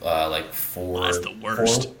 So like 4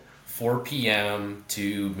 p.m.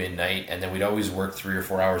 to midnight, and then we'd always work 3 or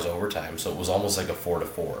 4 hours overtime. So it was almost like a 4 to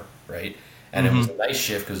 4, right? And it was a night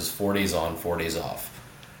shift because it's 4 days on, 4 days off,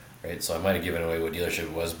 right? So I might have given away what dealership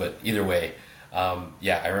it was, but either way, I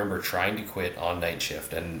remember trying to quit on night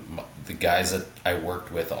shift, and the guys that I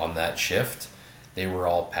worked with on that shift, they were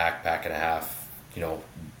all pack and a half,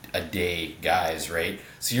 a day guys, right?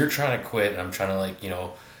 So you're trying to quit, and I'm trying to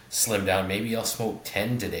slim down. Maybe I'll smoke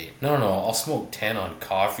 10 today. No, I'll smoke 10 on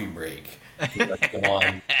coffee break.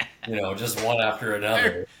 Just one after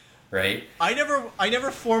another, right? I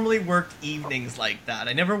never formally worked evenings like that.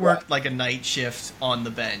 I never worked like a night shift on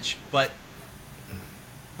the bench, but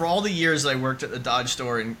for all the years I worked at the Dodge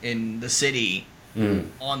store in the city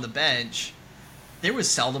on the bench, there was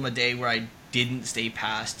seldom a day where I didn't stay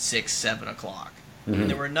past 6, 7 o'clock. And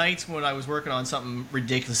there were nights when I was working on something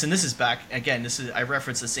ridiculous, and this is back, again, I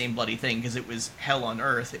reference the same bloody thing because it was hell on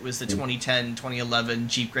earth. It was the 2010, 2011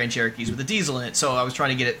 Jeep Grand Cherokees with a diesel in it, so I was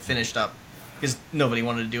trying to get it finished up because nobody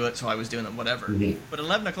wanted to do it, so I was doing it, whatever. But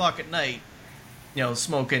 11 o'clock at night,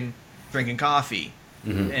 smoking, drinking coffee,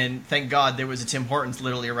 and thank God there was a Tim Hortons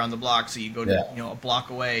literally around the block, so you go a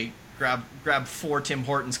block away, grab 4 Tim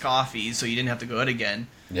Hortons coffees so you didn't have to go out again.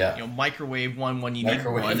 Yeah. Microwave one when you need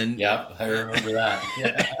one. And I remember that.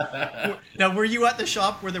 Yeah. Now, were you at the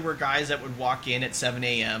shop where there were guys that would walk in at 7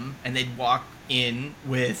 a.m. and they'd walk in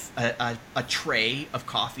with a tray of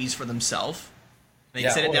coffees for themselves? They'd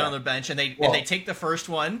sit it down on their bench, and they take the first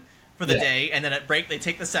one for the day, and then at break they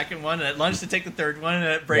take the second one, and at lunch they take the third one, and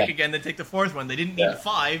at break again they take the fourth one. They didn't need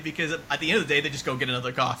 5 because at the end of the day they just go get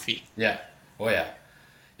another coffee. Yeah. Oh yeah.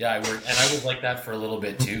 Yeah, I worked, and I was like that for a little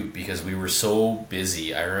bit too because we were so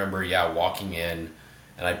busy. I remember, walking in,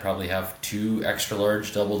 and I'd probably have two extra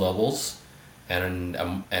large double doubles, and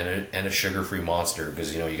a sugar free monster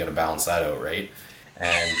because you got to balance that out, right?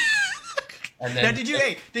 And and Now,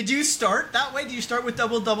 then did you start that way? Did you start with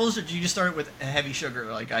double doubles, or did you just start with heavy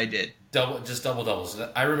sugar like I did? double doubles.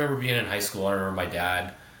 I remember being in high school. I remember my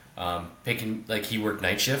dad picking, like, he worked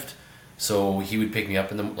night shift, so he would pick me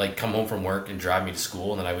up and then, like, come home from work and drive me to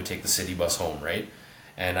school, and then I would take the city bus home, right?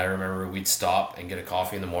 And I remember we'd stop and get a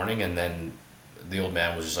coffee in the morning, and then the old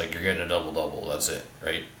man was just like, "You're getting a double double. That's it,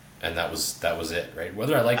 right?" And that was it, right?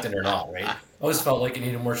 Whether I liked it or not, right? I always felt like it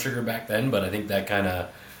needed more sugar back then, but I think that kind of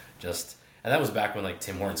just, and that was back when, like,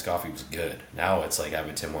 Tim Hortons coffee was good. Now it's like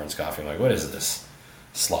having Tim Hortons coffee. I'm like, what is this?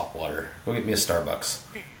 Slop water. Go get me a Starbucks,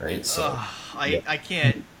 right? So I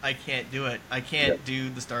can't do it. I can't do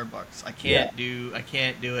the Starbucks. I can't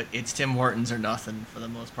do it. It's Tim Hortons or nothing for the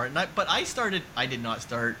most part. But I did not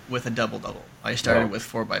start with a double double. I started with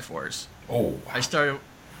 4x4s. Oh, I started.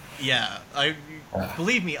 Yeah,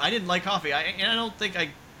 believe me, I didn't like coffee. And I don't think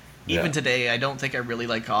even today, I don't think I really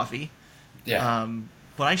like coffee. Yeah.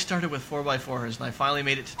 But I started with 4x4s, and I finally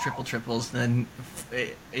made it to triple triples. And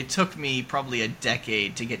then it took me probably a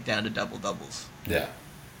decade to get down to double doubles. Yeah.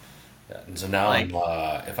 And so now,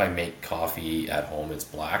 if I make coffee at home, it's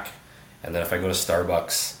black, and then if I go to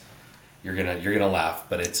Starbucks, you're gonna laugh,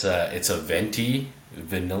 but it's a venti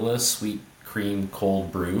vanilla sweet cream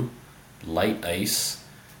cold brew, light ice,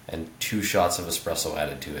 and 2 shots of espresso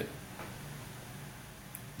added to it.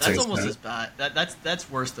 That's almost as bad. That's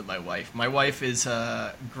worse than my wife. My wife is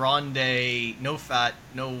grande, no fat,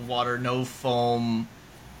 no water, no foam,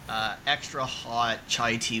 extra hot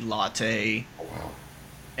chai tea latte. Oh, wow.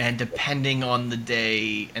 And depending on the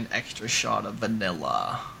day, an extra shot of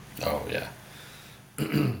vanilla. Oh yeah.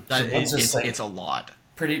 It's a lot.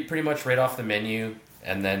 Pretty much right off the menu,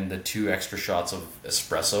 and then the 2 extra shots of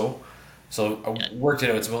espresso. So I worked it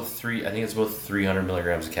out. It's about 300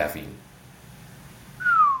 milligrams of caffeine.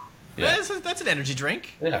 Yeah, that's an energy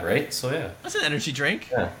drink. Yeah, right. So yeah, that's an energy drink.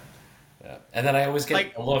 Yeah. And then I always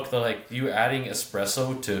get a look. They're like, "You adding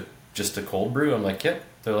espresso to just a cold brew?" I'm like, "Yep."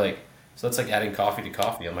 They're like, "So that's like adding coffee to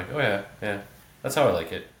coffee." I'm like, "Oh yeah. That's how I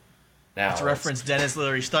like it." Now, that's a reference, Dennis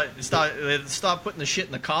Leary. Stop putting the shit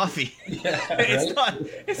in the coffee. Yeah, it's not.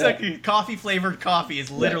 It's like coffee flavored coffee is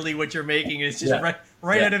literally what you're making. It's just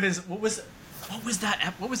right out of his. What was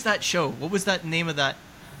that show? What was that name of that?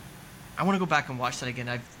 I want to go back and watch that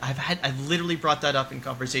again. I've literally brought that up in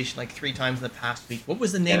conversation like 3 times in the past week. What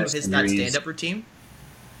was the name of that stand-up routine?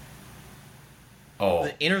 Oh,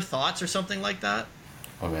 the Inner Thoughts or something like that.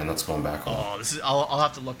 Oh man, that's going back on. Oh, I'll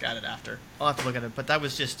have to look at it after. I'll have to look at it. But that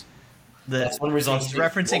was just that's one reason he's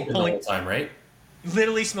referencing pulling all the time, right?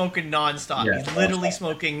 Literally smoking nonstop. Yeah, he's literally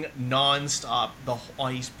smoking nonstop.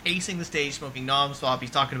 He's pacing the stage, smoking nonstop.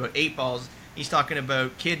 He's talking about 8 balls. He's talking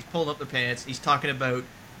about kids pulling up their pants. He's talking about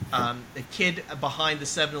the kid behind the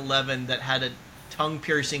 7-Eleven that had a tongue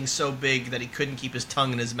piercing so big that he couldn't keep his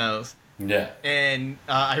tongue in his mouth. Yeah. And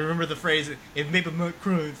I remember the phrase, "If Maple Nut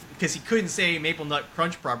Crunch," because he couldn't say Maple Nut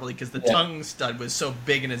Crunch properly because the tongue stud was so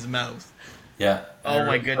big in his mouth. Yeah. Oh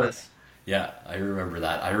my goodness. Yeah, I remember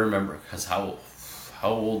that. I remember because how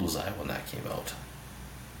old was I when that came out?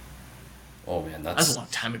 Oh man, that was a long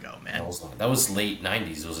time ago, man. That was late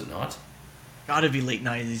 90s, was it not? Gotta be late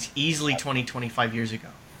 90s. Easily 25 years ago.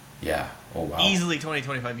 Yeah. Oh wow. Easily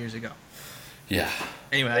 25 years ago. Yeah.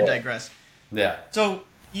 Anyway, I digress. Yeah. So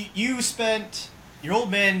you spent, your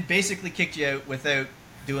old man basically kicked you out without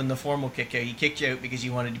doing the formal kick out. He kicked you out because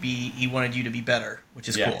he wanted you to be better, which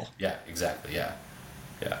is cool. Yeah, exactly. Yeah.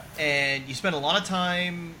 And you spent a lot of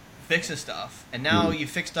time fixing stuff, and now you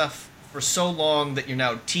fix stuff for so long that you're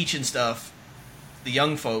now teaching stuff to the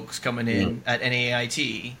young folks coming in at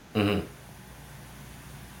NAIT. Mm-hmm.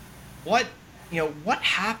 What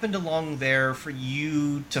happened along there for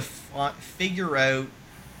you to figure out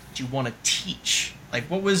that you want to teach? Like,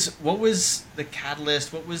 what was the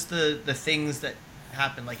catalyst? What was the things that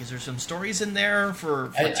happened? Like, is there some stories in there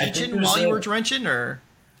for teaching while you were drenching, or?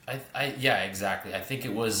 Yeah, exactly. I think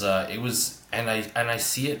it was, and I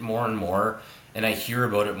see it more and more, and I hear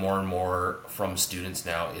about it more and more from students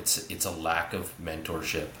now. It's a lack of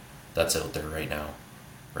mentorship that's out there right now,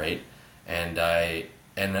 right? And I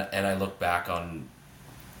look back on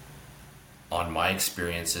my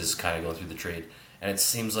experiences kind of going through the trade, and it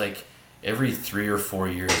seems like every 3 or 4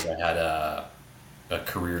 years I had a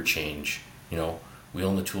career change.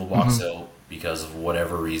 Wheeling the toolbox out because of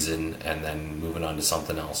whatever reason, and then moving on to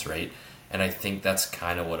something else, right? And I think that's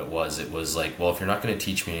kind of what it was. It was like, well, if you're not going to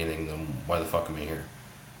teach me anything, then why the fuck am I here,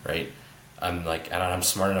 right? and I'm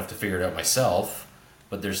smart enough to figure it out myself.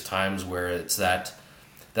 But there's times where it's that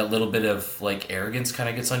little bit of like arrogance kind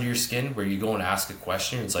of gets under your skin, where you go and ask a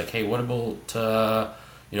question. It's like, hey, what about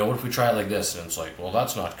what if we try it like this? And it's like, well,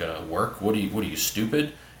 that's not gonna work. What are you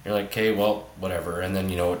stupid? You're like, okay, well, whatever. And then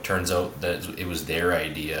it turns out that it was their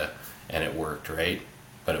idea and it worked, right?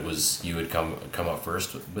 But it was you had come up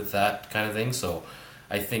first with that kind of thing. So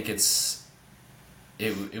I think it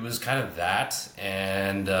was kind of that,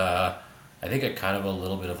 and I think it kind of a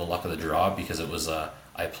little bit of a luck of the draw, because it was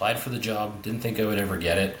I applied for the job, didn't think I would ever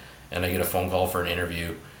get it, and I get a phone call for an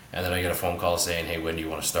interview, and then I get a phone call saying, hey, when do you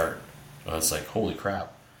want to start? And it's like, holy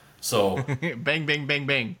crap. So bang, bang, bang,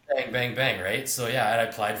 bang. Bang, bang, bang, right? So yeah, I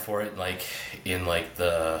applied for it in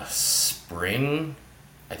the spring,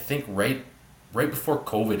 I think right before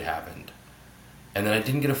COVID happened. And then I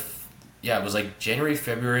didn't get it was like January,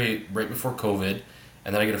 February, right before COVID,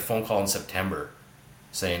 and then I get a phone call in September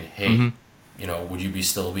saying, hey, would you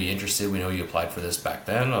still be interested? We know you applied for this back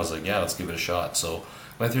then. I was like, yeah, let's give it a shot. So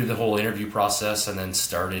went through the whole interview process, and then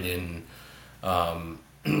started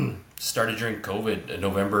started during COVID,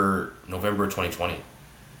 November 2020,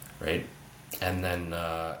 right? And then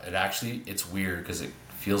it's weird because it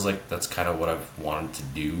feels like that's kind of what I've wanted to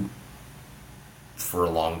do for a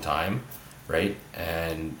long time, right?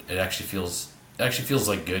 And it actually feels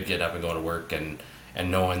like good getting up and going to work, and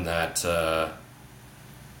knowing that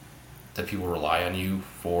that people rely on you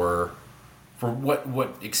for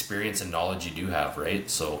what experience and knowledge you do have, right?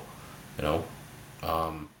 So,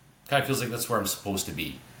 kind of feels like that's where I'm supposed to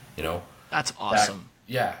be, That's awesome.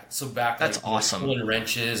 So back that's like, awesome. Pulling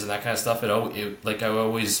wrenches and that kind of stuff. It like I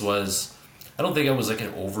always was. I don't think I was like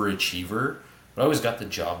an overachiever, but I always got the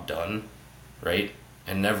job done, right?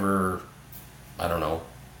 And never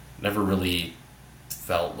really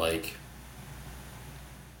felt like.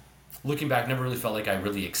 Looking back, never really felt like I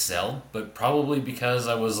really excelled, but probably because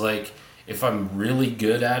I was like, if I'm really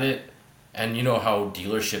good at it, and you know how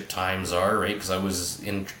dealership times are, right? Because I was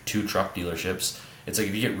in 2 truck dealerships. It's like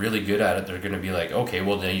if you get really good at it, they're going to be like, okay,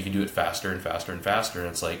 well then you can do it faster and faster and faster. And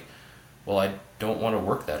it's like, well, I don't want to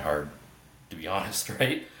work that hard, to be honest,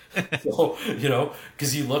 right? So,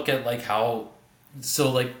 because you look at like how, so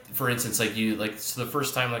like for instance, so the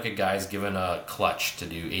first time like a guy's given a clutch to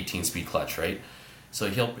do 18-speed clutch, right? So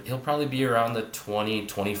he'll probably be around the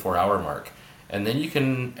 24 hour mark. And then you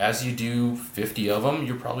can, as you do 50 of them,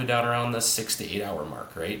 you're probably down around the 6 to 8 hour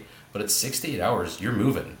mark, right? But at 6 to 8 hours, you're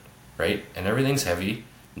moving, right? And everything's heavy,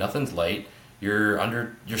 nothing's light. You're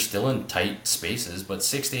still in tight spaces, but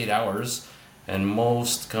 6 to 8 hours, and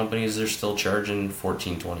most companies are still charging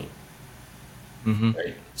 $14.20,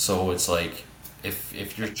 right? So it's like,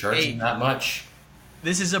 if you're charging that much,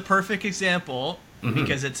 this is a perfect example.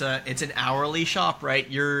 Because it's an hourly shop, right?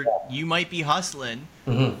 You might be hustling.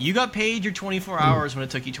 You got paid your 24 hours when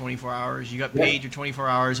it took you 24 hours. You got paid your 24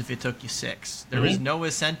 hours if it took you 6. There is no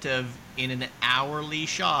incentive in an hourly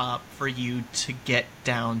shop for you to get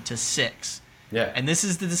down to 6. Yeah. And this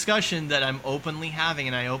is the discussion that I'm openly having,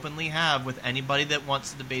 and I openly have with anybody that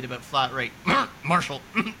wants to debate about flat rate. Marshall.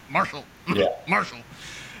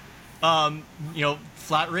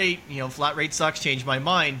 Flat rate sucks, changed my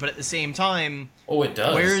mind, but at the same time, it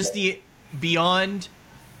does. Where is the beyond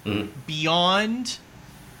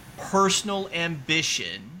personal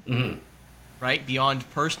ambition, right?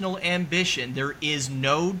 Beyond personal ambition, there is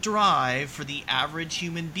no drive for the average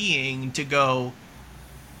human being to go,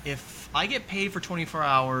 if I get paid for 24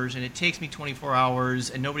 hours and it takes me 24 hours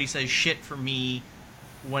and nobody says shit for me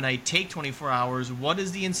when I take 24 hours, what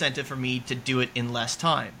is the incentive for me to do it in less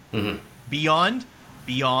time? Beyond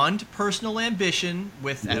personal ambition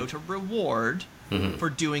without a reward for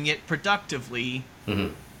doing it productively,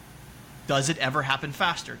 does it ever happen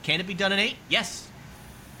faster? Can it be done in 8? Yes.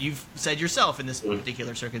 You've said yourself in this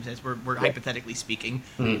particular circumstance, we're hypothetically speaking.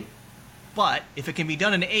 But if it can be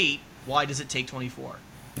done in 8, why does it take 24?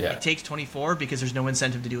 Yeah. It takes 24 because there's no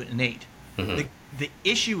incentive to do it in 8. The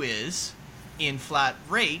issue is, in flat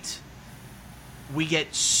rate, we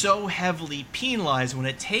get so heavily penalized when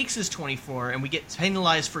it takes us 24, and we get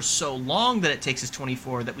penalized for so long that it takes us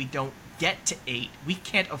 24 that we don't get to 8. We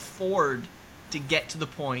can't afford to get to the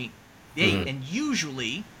point 8, and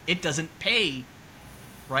usually it doesn't pay,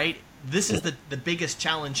 right? This is the biggest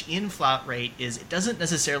challenge in flat rate, is it doesn't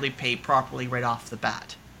necessarily pay properly right off the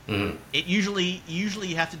bat. It usually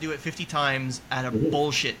you have to do it 50 times at a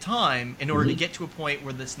bullshit time in order to get to a point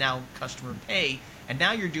where this now customer pay. And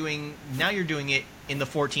now you're doing it in the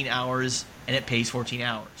 14 hours and it pays 14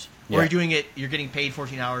 hours. Or you're getting paid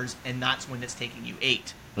 14 hours and that's when it's taking you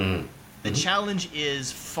 8. The challenge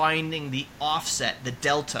is finding the offset, the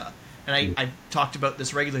delta and I've talked about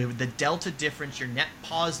this regularly, the delta difference, your net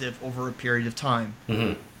positive over a period of time.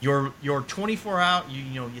 Your 24 hour,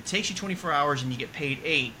 it takes you 24 hours and you get paid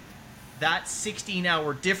 8. That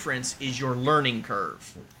 16-hour difference is your learning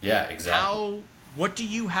curve. Yeah, exactly. What do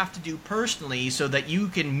you have to do personally so that you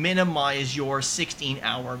can minimize your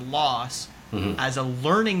 16-hour loss as a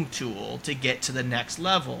learning tool to get to the next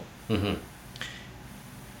level?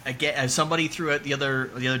 Again, as somebody threw out the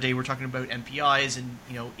other day, we're talking about MPIs, and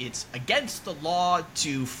it's against the law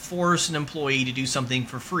to force an employee to do something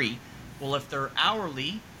for free. Well, if they're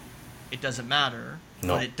hourly, it doesn't matter.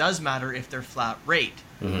 No. But it does matter if they're flat rate.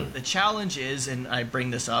 The challenge is, and I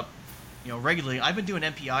bring this up, regularly. I've been doing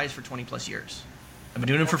MPIs for 20 plus years. I've been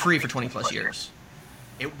doing them for free for 20 plus years.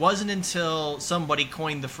 It wasn't until somebody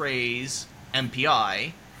coined the phrase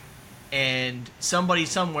MPI, and somebody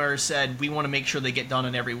somewhere said, we want to make sure they get done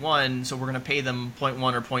on every one, so we're going to pay them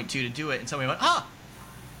 0.1 or 0.2 to do it. And somebody went,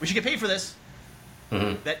 we should get paid for this.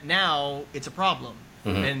 That now it's a problem.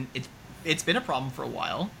 And it's been a problem for a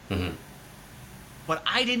while. But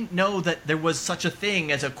I didn't know that there was such a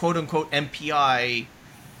thing as a quote-unquote MPI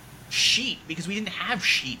sheet, because we didn't have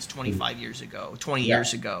sheets 25 years ago, 20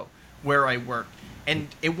 years ago, where I worked. And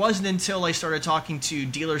it wasn't until I started talking to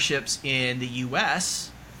dealerships in the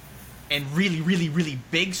U.S., and really, really, really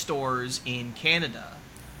big stores in Canada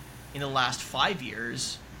in the last 5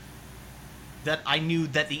 years that I knew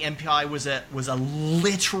that the MPI was a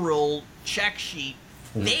literal check sheet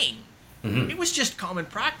thing. It was just common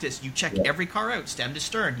practice. You check every car out, stem to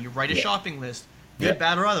stern. You write a shopping list, good,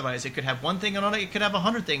 bad, or otherwise. It could have one thing on it. It could have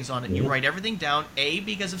 100 things on it. You write everything down, A,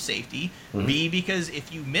 because of safety, B, because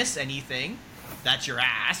if you miss anything, that's your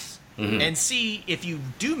ass. And C, if you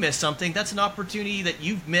do miss something, that's an opportunity that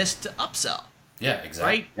you've missed to upsell. Yeah,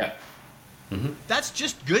 exactly. Right? Yeah. That's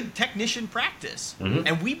just good technician practice.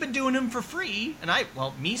 And we've been doing them for free. And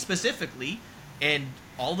me specifically, and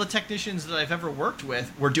all the technicians that I've ever worked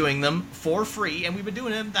with, were doing them for free. And we've been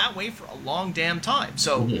doing them that way for a long damn time.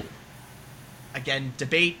 So, again,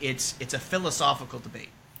 debate, it's a philosophical debate.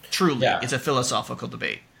 Truly, it's a philosophical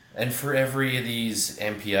debate. And for every of these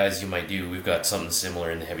MPIs you might do, we've got something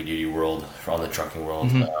similar in the heavy-duty world, on the trucking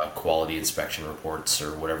world, quality inspection reports,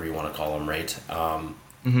 or whatever you want to call them, right?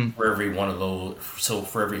 For every one of those, so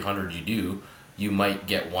for every 100 you do, you might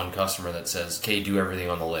get one customer that says, okay, do everything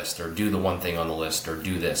on the list, or do the one thing on the list, or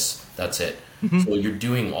do this. That's it. So you're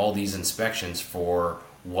doing all these inspections for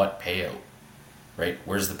what payout, right?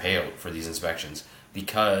 Where's the payout for these inspections?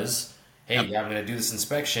 Because, hey, I'm going to do this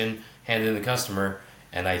inspection, hand it to the customer,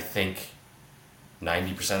 and I think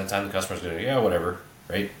 90% of the time the customer's going to go, whatever,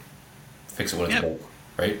 right? Fix it when it's broke,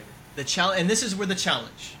 right? The challenge, and this is where the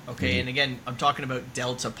challenge, okay? And again, I'm talking about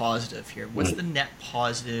delta positive here. What's the net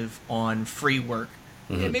positive on free work?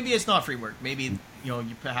 And maybe it's not free work. Maybe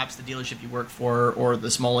perhaps the dealership you work for or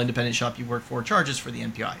the small independent shop you work for charges for the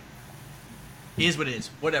MPI. It is what it is,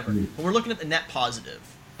 whatever. But we're looking at the net positive.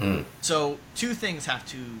 So two things have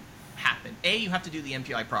to happen. A, you have to do the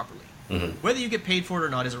MPI properly. Whether you get paid for it or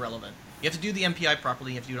not is irrelevant. You have to do the MPI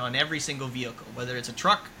properly. You have to do it on every single vehicle, whether it's a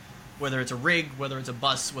truck, whether it's a rig, whether it's a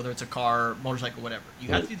bus, whether it's a car, motorcycle, whatever. You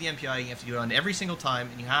have to do the MPI. You have to do it on every single time,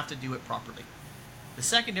 and you have to do it properly. The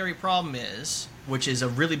secondary problem is, which is a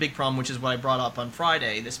really big problem, which is what I brought up on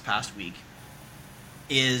Friday this past week,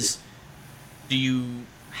 is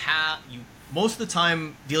most of the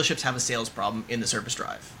time dealerships have a sales problem in the service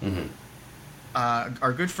drive.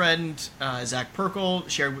 Our good friend Zach Perkel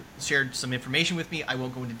shared some information with me. I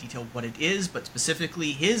won't go into detail what it is, but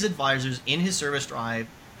specifically his advisors in his service drive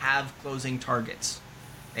have closing targets.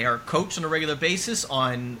 They are coached on a regular basis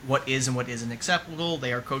on what is and what isn't acceptable.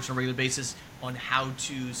 They are coached on a regular basis on how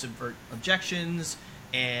to subvert objections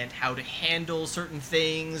and how to handle certain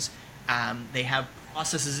things. They have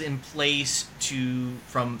processes in place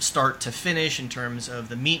from start to finish in terms of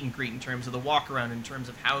the meet and greet, in terms of the walk around, in terms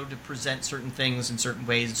of how to present certain things in certain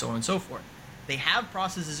ways, and so on and so forth. They have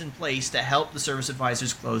processes in place to help the service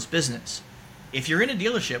advisors close business. If you're in a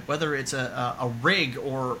dealership, whether it's a rig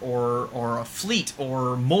or a fleet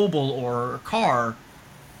or mobile or a car,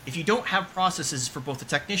 if you don't have processes for both the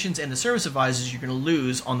technicians and the service advisors, you're going to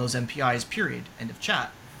lose on those MPIs, period. End of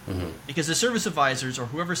chat. Because the service advisors or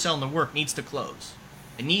whoever's selling the work needs to close.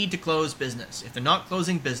 They need to close business. If they're not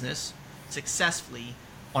closing business successfully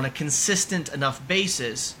on a consistent enough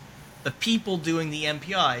basis, the people doing the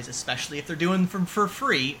MPIs, especially if they're doing them for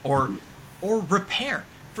free or repair,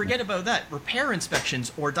 forget about that, repair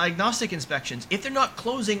inspections or diagnostic inspections, if they're not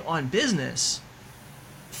closing on business,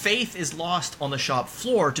 faith is lost on the shop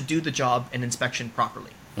floor to do the job and inspection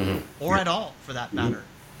properly, or at all for that matter.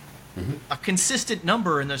 A consistent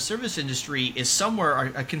number in the service industry is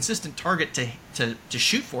somewhere, a consistent target to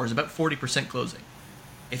shoot for is about 40% closing.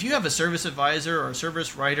 If you have a service advisor or a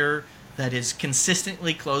service writer that is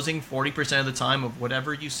consistently closing 40% of the time of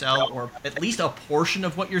whatever you sell, or at least a portion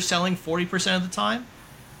of what you're selling 40% of the time,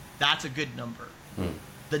 that's a good number.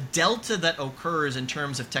 The delta that occurs in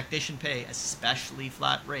terms of technician pay, especially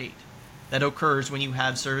flat rate, that occurs when you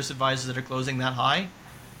have service advisors that are closing that high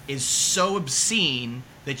is so obscene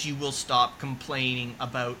that you will stop complaining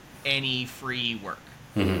about any free work.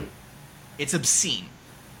 It's obscene.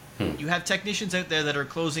 You have technicians out there that are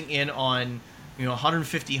closing in on, you know,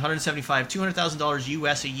 $150, $175, $200,000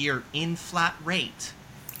 US a year in flat rate.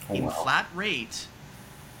 Flat rate.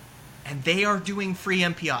 And they are doing free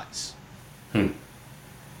MPIs.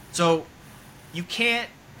 So you can't,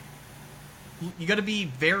 you got to be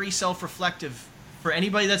very self-reflective. For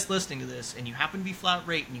anybody that's listening to this and you happen to be flat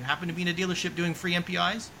rate and you happen to be in a dealership doing free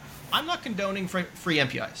MPIs, I'm not condoning free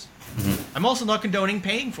MPIs. I'm also not condoning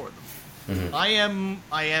paying for them. I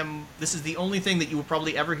am, this is the only thing that you will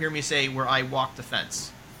probably ever hear me say where I walk the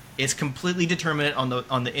fence. It's completely determinant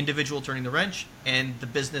on the individual turning the wrench and the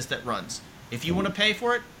business that runs. If you want to pay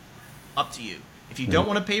for it, up to you. If you don't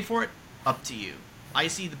want to pay for it, up to you. I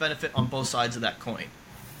see the benefit on both sides of that coin.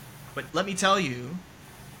 But let me tell you,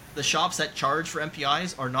 the shops that charge for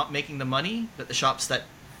MPIs are not making the money that the shops that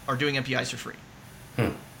are doing MPIs for free.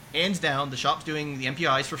 Hands down, the shops doing the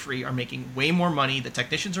MPIs for free are making way more money. The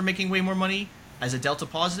technicians are making way more money as a delta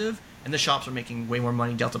positive, and the shops are making way more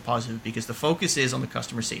money delta positive because the focus is on the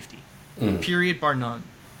customer safety. Period, bar none.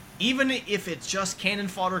 Even if it's just cannon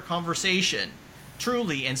fodder conversation,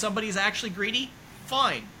 truly, and somebody's actually greedy,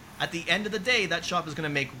 fine. At the end of the day, that shop is going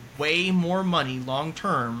to make way more money long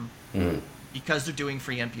term because they're doing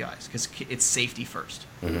free MPIs, because it's safety first.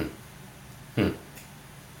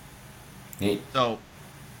 Neat. So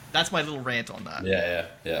that's my little rant on that. Yeah.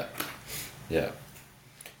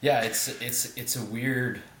 It's a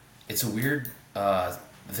weird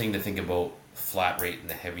thing to think about flat rate in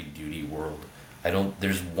the heavy duty world.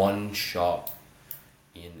 There's one shop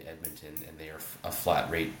in Edmonton, and they are a flat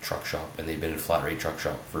rate truck shop, and they've been a flat rate truck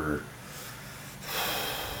shop for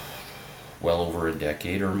well over a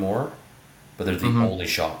decade or more, but they're the only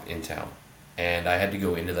shop in town. And I had to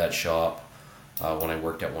go into that shop when I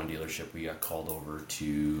worked at one dealership. We got called over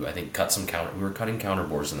to, I think, we were cutting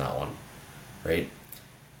counterbores in that one, right?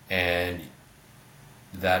 And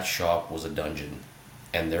that shop was a dungeon,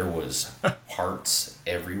 and there was parts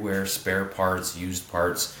everywhere, spare parts, used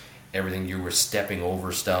parts, everything. You were stepping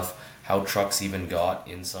over stuff. How trucks even got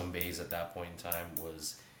in some bays at that point in time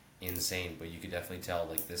was insane. But you could definitely tell,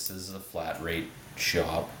 like, this is a flat rate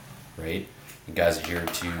shop, right? You guys are here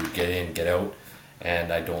to get in, get out,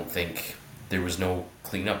 and I don't think there was no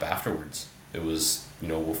cleanup afterwards. It was,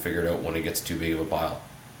 we'll figure it out when it gets too big of a pile,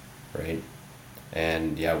 right?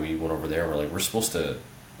 And yeah, we went over there. We're like, we're supposed to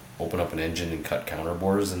open up an engine and cut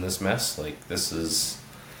counterbores in this mess. Like, this is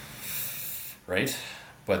right.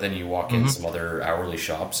 But then you walk in some other hourly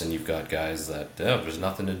shops, and you've got guys that there's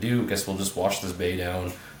nothing to do. Guess we'll just wash this bay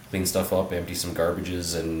down, clean stuff up, empty some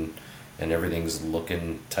garbages, and everything's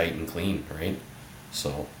looking tight and clean, right?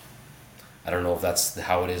 So I don't know if that's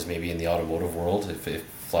how it is maybe in the automotive world. If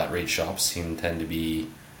flat rate shops tend to be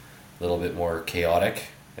a little bit more chaotic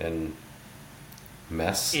and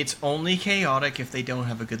mess. It's only chaotic if they don't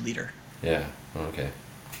have a good leader. Yeah. Okay.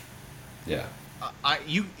 Yeah.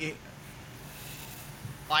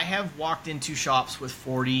 I have walked into shops with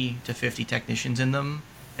 40 to 50 technicians in them,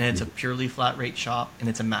 and it's a purely flat rate shop, and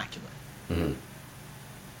it's immaculate.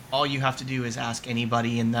 All you have to do is ask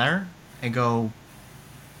anybody in there and go,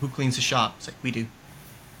 who cleans the shop? It's like, we do.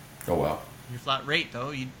 Oh, wow. You're flat rate,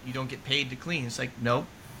 though. You don't get paid to clean. It's like, nope.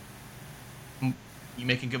 You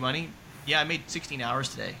making good money? Yeah, I made 16 hours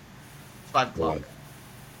today. 5 o'clock. Wow.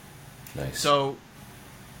 Nice. So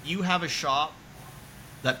you have a shop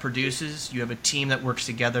that produces, you have a team that works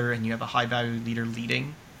together, and you have a high-value leader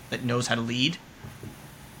leading that knows how to lead.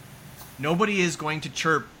 Nobody is going to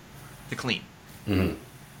chirp to clean.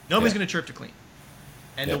 Nobody's going to chirp to clean.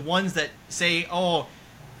 And the ones that say, "Oh,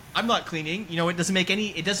 I'm not cleaning," it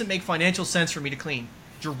doesn't make financial sense for me to clean.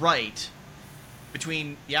 You're right.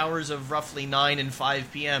 Between the hours of roughly 9 and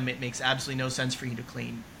 5 p.m., it makes absolutely no sense for you to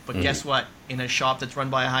clean. But guess what? In a shop that's run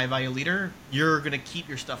by a high-value leader, you're going to keep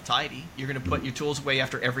your stuff tidy. You're going to put your tools away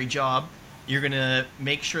after every job. You're going to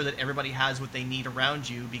make sure that everybody has what they need around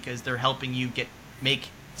you because they're helping you make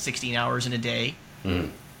 16 hours in a day.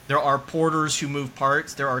 There are porters who move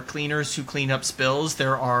parts. There are cleaners who clean up spills.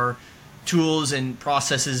 There are tools and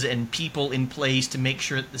processes and people in place to make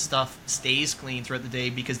sure that the stuff stays clean throughout the day,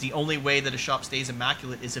 because the only way that a shop stays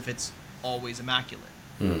immaculate is if it's always immaculate.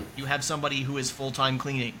 You have somebody who is full-time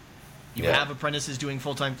cleaning. You have apprentices doing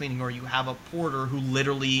full-time cleaning, or you have a porter who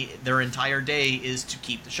literally their entire day is to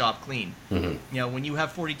keep the shop clean. You know, when you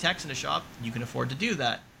have 40 techs in a shop, you can afford to do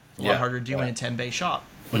that. It's a lot harder to do in a 10-bay shop.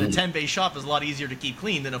 But a 10-bay shop is a lot easier to keep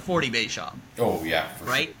clean than a 40-bay shop. Oh, yeah.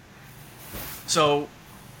 Right? Sure. So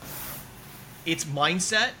it's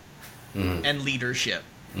mindset and leadership.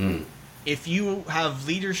 If you have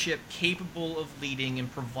leadership capable of leading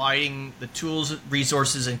and providing the tools,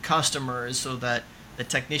 resources, and customers so that the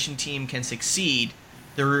technician team can succeed,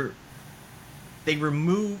 a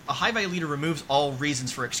high-value leader removes all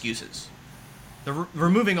reasons for excuses. They're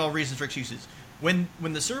removing all reasons for excuses. When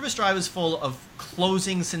the service drive is full of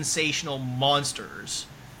closing sensational monsters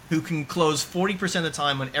who can close 40% of the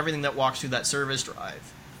time on everything that walks through that service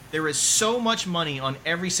drive, there is so much money on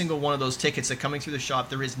every single one of those tickets that coming through the shop,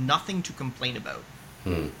 there is nothing to complain about.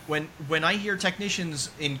 When I hear technicians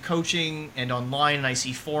in coaching and online, and I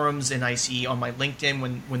see forums and I see on my LinkedIn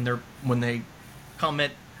when they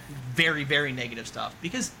comment very, very negative stuff,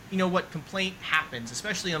 because you know what, complaint happens,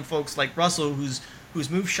 especially on folks like Russell who's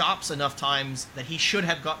moved shops enough times that he should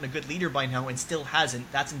have gotten a good leader by now and still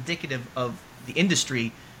hasn't. That's indicative of the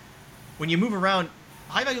industry. When you move around,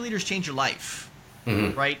 high value leaders change your life.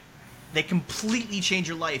 Right? They completely change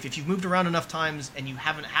your life. If you've moved around enough times and you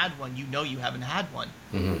haven't had one, you know you haven't had one.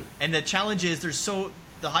 And the challenge is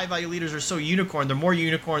the high value leaders are so unicorn. They're more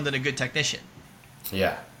unicorn than a good technician.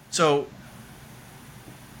 Yeah. So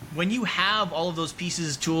when you have all of those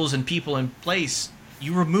pieces, tools, and people in place,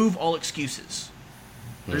 you remove all excuses.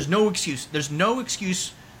 There's no excuse. There's no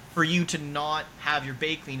excuse for you to not have your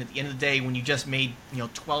bay clean at the end of the day when you just made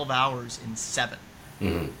 12 hours in 7.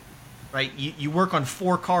 Right? You work on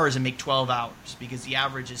 4 cars and make 12 hours because the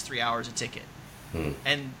average is 3 hours a ticket.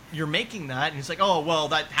 And you're making that, and it's like, oh, well,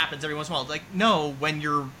 that happens every once in a while. It's like, no, when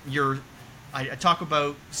I talk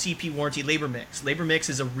about CP warranty labor mix. Labor mix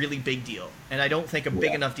is a really big deal, and I don't think a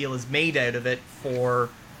big enough deal is made out of it for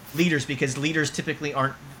leaders, because leaders typically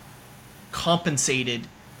aren't compensated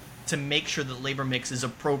to make sure that labor mix is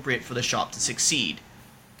appropriate for the shop to succeed.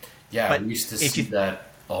 Yeah, but we used to see that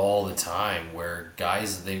all the time, where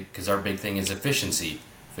guys, because our big thing is efficiency,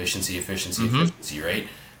 right?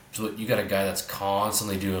 So you got a guy that's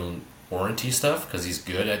constantly doing warranty stuff because he's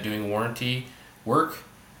good at doing warranty work.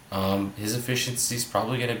 His efficiency is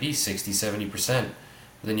probably going to be 60-70%.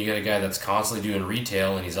 Then you got a guy that's constantly doing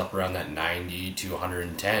retail and he's up around that 90 to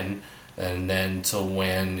 110. And then till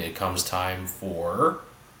when it comes time for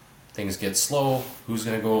things get slow, who's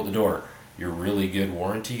going to go out the door? Your really good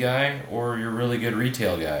warranty guy or your really good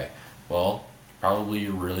retail guy? Well, probably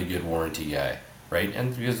your really good warranty guy, right?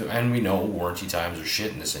 And we know warranty times are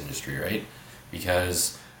shit in this industry, right?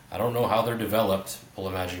 Because I don't know how they're developed. Pull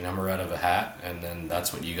a magic number out of a hat, and then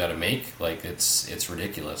that's what you got to make. Like it's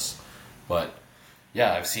ridiculous. But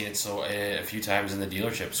yeah, I've seen it a few times in the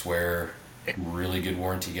dealerships where really good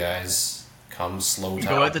warranty guys come slow time.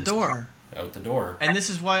 Go out the door. Out the door. And this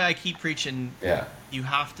is why I keep preaching. Yeah. You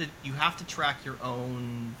have to track your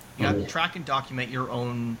own. You have to track and document your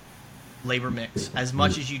own labor mix as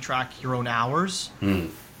much as you track your own hours.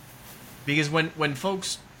 Because when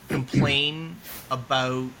folks complain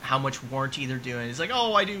about how much warranty they're doing, it's like,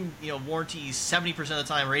 oh, I do warranty 70% of the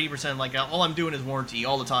time or 80%. Like all I'm doing is warranty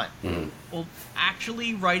all the time. Well,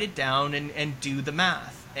 actually write it down and do the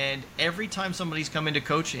math. And every time somebody's come into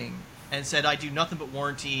coaching and said, I do nothing but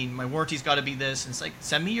warranty, and my warranty's got to be this, and it's like,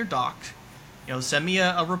 send me your doc, send me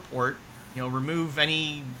a report, remove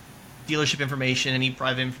any dealership information, any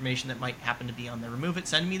private information that might happen to be on there. Remove it,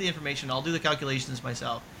 send me the information, I'll do the calculations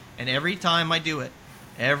myself. And every time I do it,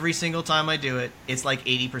 every single time I do it, it's like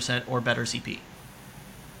 80% or better CP.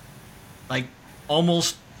 Like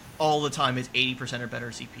almost all the time, it's 80% or better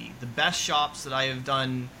CP. The best shops that I have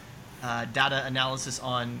done data analysis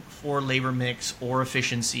on for labor mix or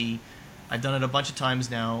efficiency, I've done it a bunch of times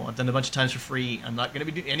now. I've done it a bunch of times for free. I'm not going to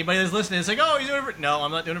be doing... Anybody that's listening is like, oh, he's doing it for... No,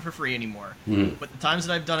 I'm not doing it for free anymore. But the times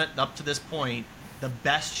that I've done it up to this point, the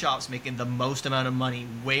best shops making the most amount of money,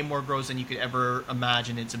 way more gross than you could ever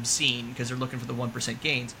imagine. It's obscene because they're looking for the 1%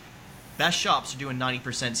 gains. Best shops are doing 90%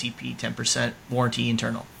 CP, 10% warranty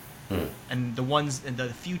internal. And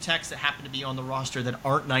the few techs that happen to be on the roster that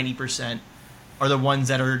aren't 90% are the ones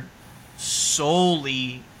that are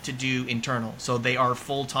solely to do internal. So they are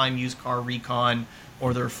full-time used car recon,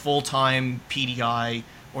 or they're full-time PDI,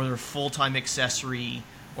 or they're full-time accessory,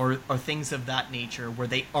 or things of that nature where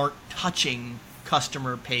they aren't touching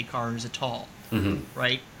customer pay cars at all.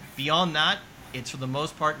 Right? Beyond that, it's for the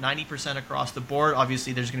most part 90% across the board.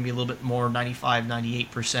 Obviously, there's going to be a little bit more, 95,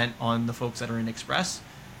 98% on the folks that are in Express,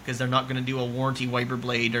 because they're not going to do a warranty wiper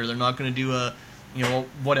blade, or they're not going to do a,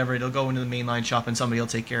 whatever. It'll go into the mainline shop and somebody will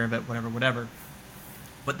take care of it, whatever.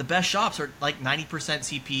 But the best shops are like 90%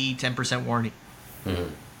 CP, 10% warranty.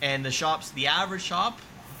 Mm-hmm. And the average shop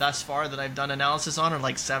thus far that I've done analysis on are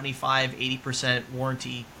like 75, 80%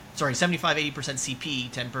 warranty. Sorry, 75, 80%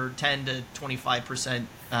 CP, 10 to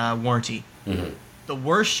 25% warranty. Mm-hmm. The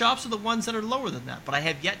worst shops are the ones that are lower than that. But I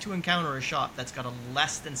have yet to encounter a shop that's got a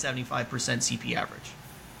less than 75% CP average.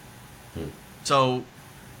 Mm-hmm. So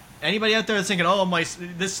anybody out there that's thinking, oh,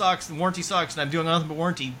 this sucks, the warranty sucks, and I'm doing nothing but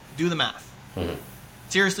warranty, do the math. Mm-hmm.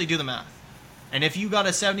 Seriously, do the math. And if you got a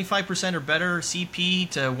 75% or better CP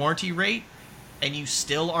to warranty rate, and you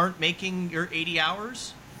still aren't making your 80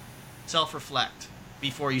 hours, self-reflect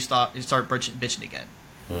before you start bitching again.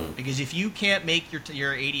 Because if you can't make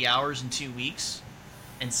your 80 hours in 2 weeks,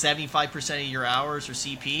 and 75% of your hours are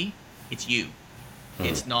CP, it's you.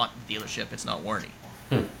 It's not the dealership. It's not warranty.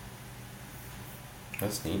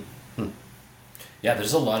 That's neat. Yeah,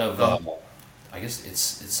 there's a lot of. I guess it's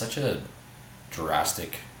such a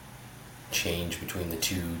drastic change between the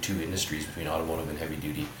two industries, between automotive and heavy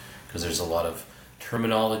duty, because there's a lot of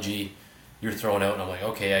terminology you're throwing out, and I'm like,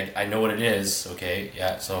 okay, I know what it is, okay,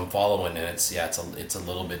 yeah, so I'm following, and it's a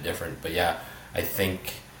little bit different, but yeah, I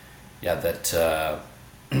think, yeah, that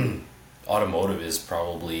automotive is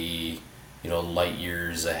probably, light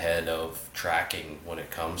years ahead of tracking when it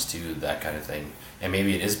comes to that kind of thing, and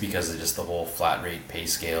maybe it is because of just the whole flat rate pay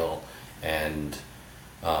scale and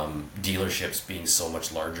dealerships being so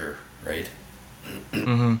much larger, right?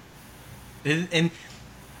 Mm-hmm.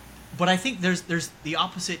 But I think there's the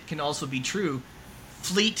opposite can also be true.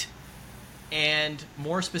 Fleet, and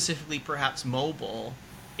more specifically perhaps mobile,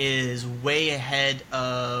 is way ahead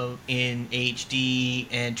of in HD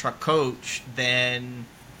and truck coach than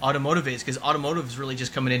automotive is, because automotive is really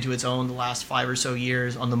just coming into its own the last 5 or so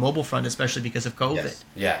years on the mobile front, especially because of COVID. Yes.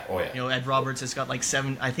 Yeah. Oh yeah. Ed Roberts has got like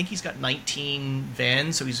 19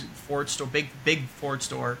 vans, so he's Ford store, big Ford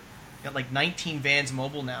store. Got like 19 vans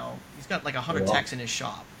mobile now. He's got like 100 techs in his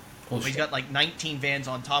shop. But he's got like 19 vans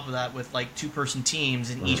on top of that with like 2-person teams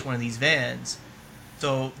in each one of these vans.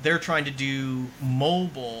 So they're trying to do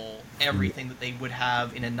mobile everything that they would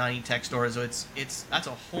have in a 90 tech store. So that's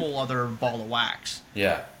a whole other ball of wax.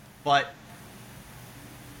 Yeah. But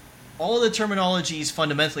all of the terminology is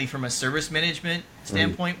fundamentally from a service management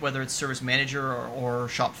standpoint, whether it's service manager or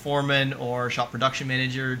shop foreman or shop production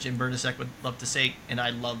manager. Jim Bernasek would love to say, and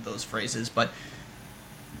I love those phrases, but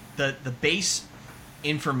the base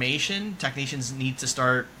information technicians need to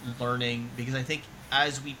start learning, because I think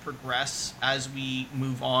as we progress, as we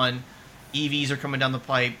move on, EVs are coming down the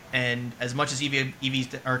pipe, and as much as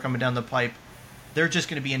EVs are coming down the pipe, they're just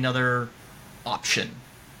going to be another option.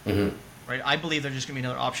 Mm-hmm. Right? I believe they're just going to be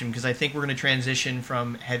another option, because I think we're going to transition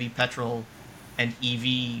from heavy petrol and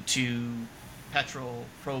EV to petrol,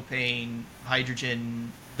 propane,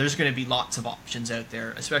 hydrogen. There's going to be lots of options out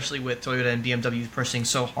there, especially with Toyota and BMW pushing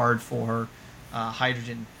so hard for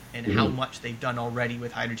hydrogen, and how much they've done already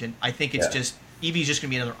with hydrogen. I think it's just EV is just going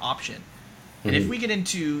to be another option. And if we get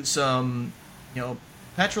into some,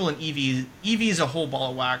 petrol and EV is a whole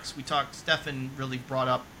ball of wax. Stefan really brought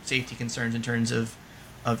up safety concerns in terms of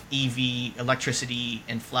EV, electricity,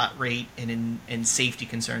 and flat rate, and safety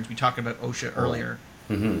concerns. We talked about OSHA earlier.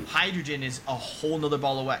 Mm-hmm. Hydrogen is a whole nother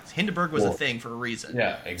ball of wax. Hindenburg was a thing for a reason.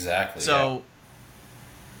 Yeah, exactly. So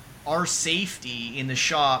our safety in the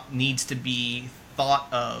shop needs to be thought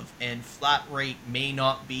of, and flat rate may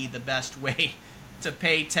not be the best way to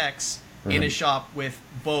pay techs in a shop with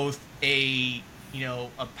both a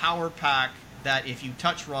power pack that if you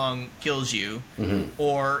touch wrong kills you,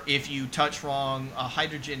 or if you touch wrong a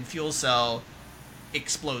hydrogen fuel cell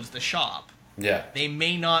explodes the shop. Yeah. They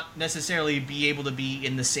may not necessarily be able to be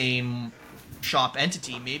in the same shop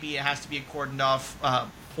entity. Maybe it has to be a cordoned off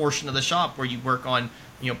portion of the shop where you work on,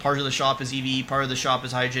 part of the shop is EV, part of the shop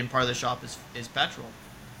is hydrogen, part of the shop is petrol.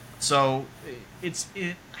 So it's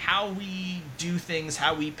how we do things,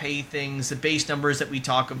 how we pay things, the base numbers that we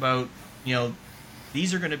talk about,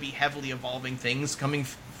 these are going to be heavily evolving things coming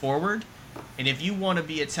forward. And if you want to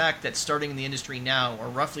be a tech that's starting in the industry now, or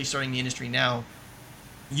roughly starting the industry now,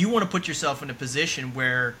 you want to put yourself in a position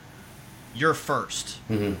where you're first,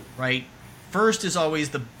 right? First is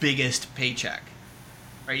always the biggest paycheck,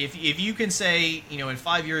 right? If you can say, in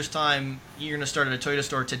 5 years' time, you're going to start at a Toyota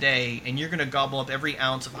store today, and you're going to gobble up every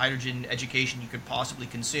ounce of hydrogen education you could possibly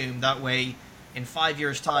consume. That way, in 5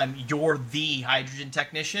 years' time, you're the hydrogen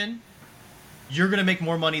technician. You're going to make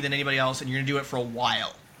more money than anybody else, and you're going to do it for a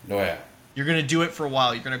while. Oh, yeah. You're going to do it for a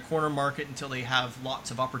while. You're going to corner market until they have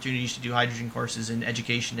lots of opportunities to do hydrogen courses in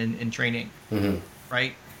education and training,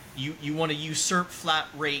 right? You want to usurp flat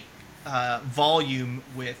rate volume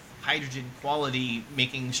with hydrogen quality,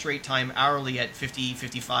 making straight time hourly at 50,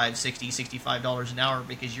 55, 60, $65 an hour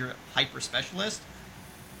because you're a hyper specialist.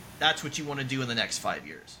 That's what you want to do in the next 5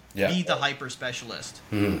 years. Yeah. Be the hyper specialist.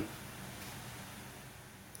 Mm-hmm.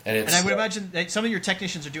 And I would imagine that some of your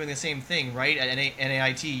technicians are doing the same thing, right? At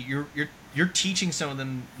NAIT, you're teaching some of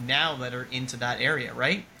them now that are into that area,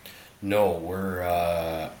 right? No, we're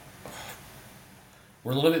a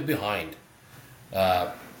little bit behind.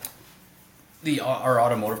 Our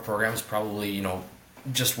automotive program is probably,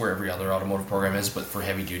 just where every other automotive program is, but for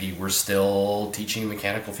heavy duty, we're still teaching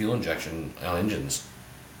mechanical fuel injection on engines.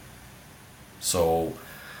 So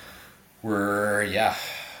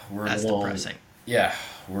That's depressing. Yeah,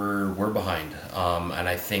 we're behind, and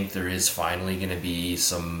I think there is finally going to be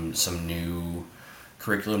some new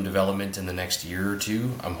curriculum development in the next year or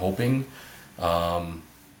two. I'm hoping.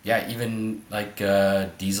 Even like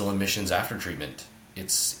diesel emissions after treatment.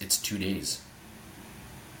 It's 2 days,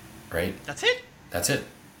 right? That's it. That's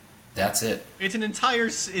it. It's an entire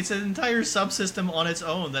subsystem on its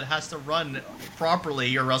own that has to run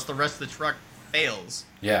properly, or else the rest of the truck fails.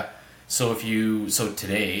 Yeah. So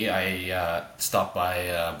today I stopped by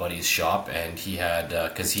a buddy's shop, and he had,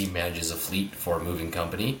 because he manages a fleet for a moving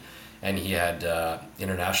company, and he had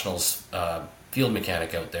International's field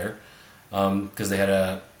mechanic out there, because they had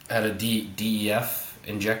a DEF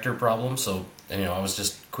injector problem. So I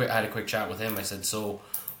had a quick chat with him. I said, so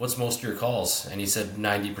what's most of your calls? And he said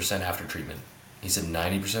 90% after treatment. He said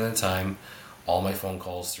 90% of the time, all my phone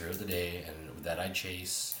calls throughout the day and that I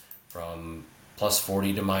chase from plus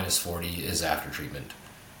 40 to minus 40 is after treatment.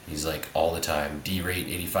 He's like, all the time. D rate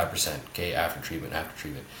 85%. Okay, after treatment.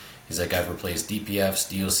 He's like, I've replaced DPFs,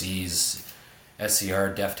 DOCs,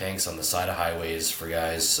 SCR, DEF tanks on the side of highways for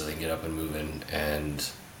guys so they can get up and moving. And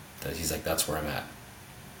he's like, that's where I'm at.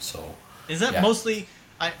 So is that mostly?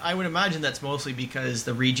 I would imagine that's mostly because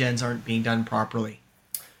the regens aren't being done properly.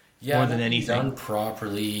 Yeah, more than anything. Done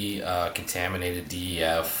properly, contaminated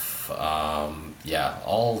DEF,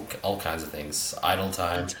 all kinds of things. Idle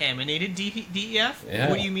time. Contaminated DEF? Yeah.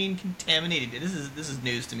 What do you mean contaminated? This is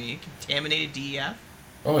news to me. Contaminated DEF?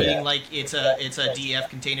 Oh, Meaning yeah. like it's a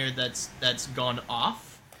DEF container that's gone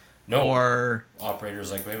off? No. Or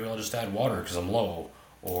operators like, maybe I'll just add water because I'm low,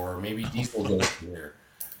 or maybe diesel goes here.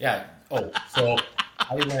 Yeah. Oh, so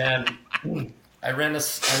I ran a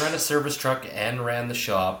service truck and ran the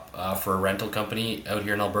shop for a rental company out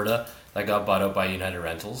here in Alberta that got bought out by United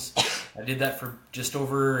Rentals. I did that for just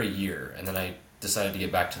over a year, and then I decided to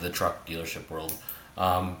get back to the truck dealership world.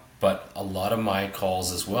 But a lot of my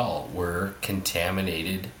calls as well were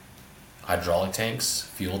contaminated hydraulic tanks,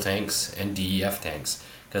 fuel tanks, and DEF tanks,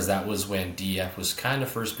 because that was when DEF was kind of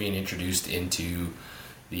first being introduced into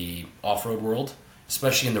the off-road world,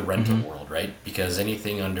 especially in the rental world, right? Because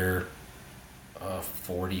anything under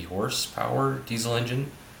 40 horsepower diesel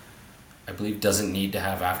engine, I believe, doesn't need to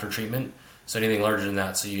have after treatment. So anything larger than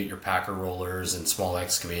that, so you get your packer rollers and small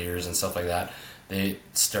excavators and stuff like that, they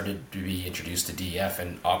started to be introduced to DEF,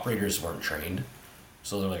 and operators weren't trained.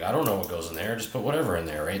 So they're like, I don't know what goes in there, just put whatever in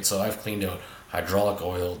there, right? So I've cleaned out hydraulic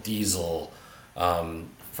oil, diesel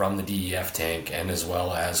from the DEF tank, and as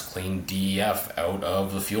well as cleaned DEF out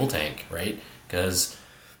of the fuel tank, right? Because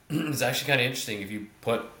it's actually kind of interesting. If you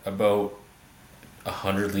put about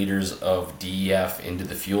 100 liters of DEF into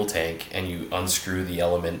the fuel tank and you unscrew the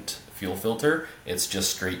element fuel filter, it's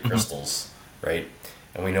just straight crystals, right?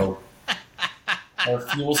 And we know our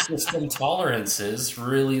fuel system tolerances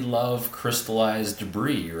really love crystallized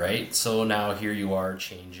debris, right? So now here you are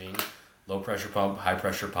changing low pressure pump, high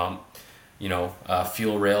pressure pump,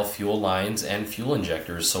 fuel rail, fuel lines, and fuel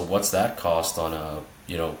injectors. So what's that cost on a,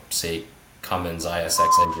 say Cummins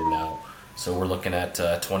ISX engine now? So we're looking at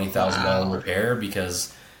 $20,000 repair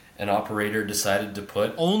because an operator decided to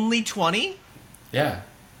put only 20. Yeah.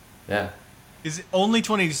 Is it only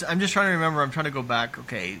 20? I'm just trying to remember. I'm trying to go back.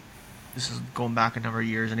 Okay, this is going back a number of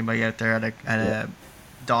years. Anybody out there at a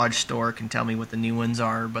Dodge store can tell me what the new ones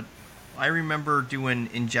are. But I remember doing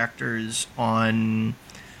injectors on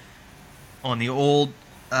the old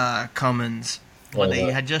Cummins when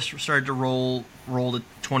they had just started to roll the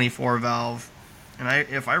 24 valve. And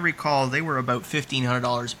if I recall, they were about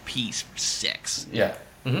 $1,500 a piece for 6. Yeah.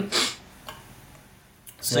 Mm-hmm.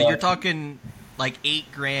 So you're talking like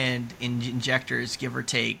 $8,000 in injectors, give or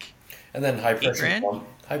take. And then high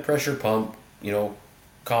pressure pump,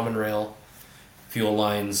 common rail, fuel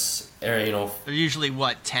lines, They're usually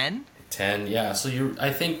what, 10? 10, yeah. So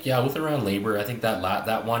I think, yeah, with around labor, I think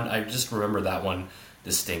that one, I just remember that one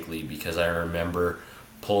distinctly because I remember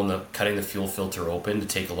cutting the fuel filter open to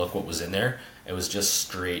take a look what was in there. It was just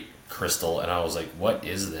straight crystal, and I was like, "What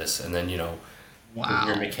is this?" And then because you're a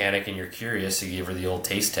Wow. mechanic and you're curious, you give her the old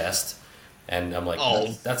taste test, and I'm like,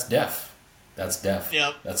 Oh. That's deaf. That's deaf.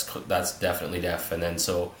 Yep. That's definitely deaf." And then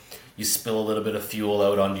so you spill a little bit of fuel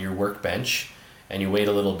out onto your workbench, and you wait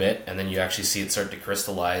a little bit, and then you actually see it start to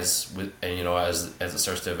crystallize and as it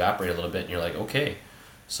starts to evaporate a little bit, and you're like, okay,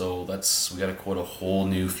 so we got to quote a whole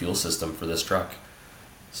new fuel system for this truck.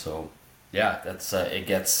 So yeah, that's it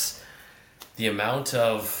gets the amount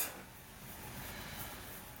of,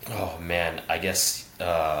 oh man, I guess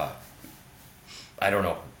I don't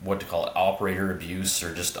know what to call it, operator abuse,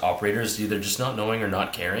 or just operators either just not knowing or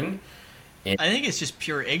not caring. I think it's just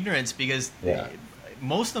pure ignorance because Yeah.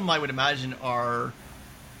 most of them, I would imagine, are.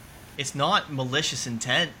 It's not malicious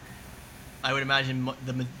intent. I would imagine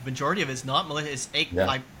the majority of it's not malicious. It's, hey,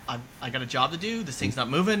 Yeah. I got a job to do. This thing's not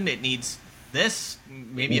moving. It needs this.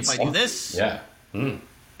 Maybe if I do this. Yeah. Mm.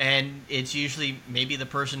 And it's usually maybe the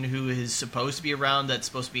person who is supposed to be around that's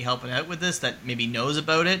supposed to be helping out with this that maybe knows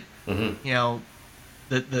about it. Mm-hmm. You know,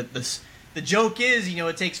 the joke is,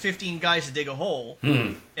 it takes 15 guys to dig a hole,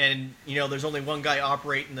 and there's only one guy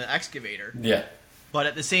operating the excavator. Yeah. But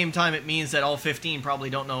at the same time, it means that all 15 probably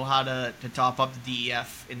don't know how to top up the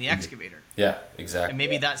DEF in the excavator. Yeah, exactly. And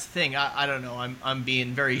maybe that's the thing. I don't know. I'm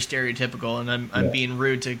being very stereotypical, and I'm being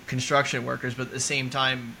rude to construction workers. But at the same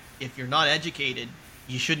time, if you're not educated,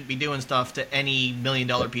 you shouldn't be doing stuff to any $1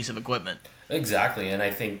 million piece of equipment. Exactly, and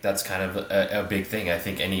I think that's kind of a big thing. I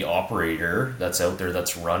think any operator that's out there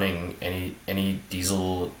that's running any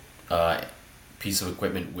diesel piece of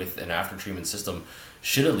equipment with an after treatment system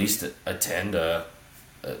should at least attend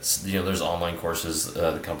there's online courses.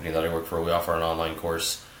 The company that I work for, we offer an online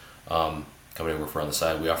course. Company I work for on the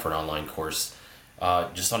side, we offer an online course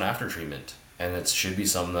just on after treatment, and it should be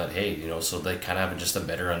something that, hey, so they kind of have just a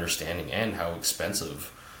better understanding and how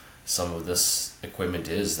expensive some of this equipment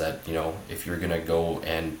is, that if you're gonna go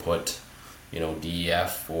and put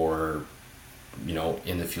DEF or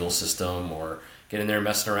in the fuel system or get in there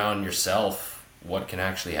messing around yourself, what can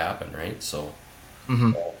actually happen, right? So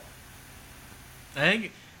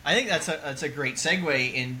I think that's a great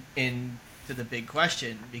segue into the big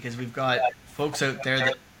question, because we've got folks out there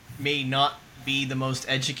that may not be the most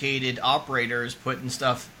educated operators putting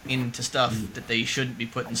stuff into stuff that they shouldn't be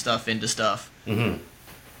putting stuff into stuff.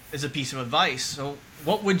 As a piece of advice, so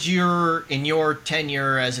what would in your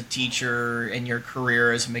tenure as a teacher and your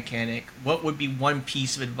career as a mechanic, what would be one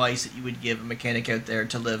piece of advice that you would give a mechanic out there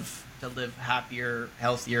to live happier,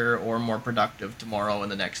 healthier, or more productive tomorrow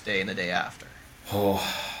and the next day and the day after? Oh,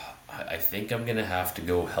 I think I'm gonna have to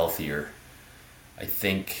go healthier. I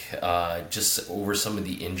think just over some of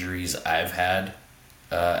the injuries I've had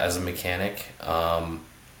as a mechanic, find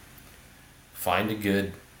a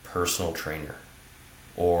good personal trainer,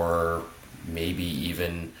 or maybe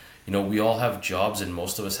even, we all have jobs and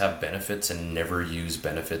most of us have benefits and never use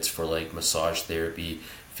benefits for like massage therapy,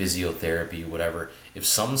 physiotherapy, whatever. If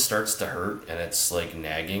something starts to hurt and it's like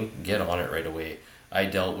nagging, get on it right away. I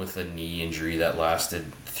dealt with a knee injury that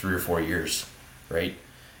lasted 3 or 4 years, right?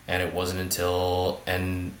 And it wasn't until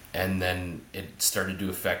and then it started to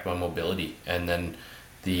affect my mobility, and then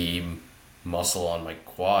the muscle on my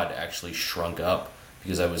quad actually shrunk up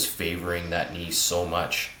because I was favoring that knee so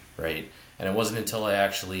much, right? And it wasn't until I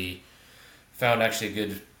actually found a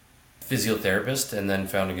good physiotherapist and then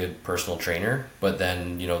found a good personal trainer, but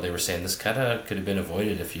then they were saying this kind of could have been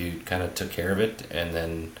avoided if you kind of took care of it. And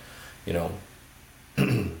then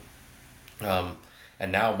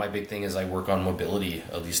and now my big thing is I work on mobility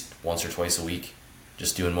at least once or twice a week,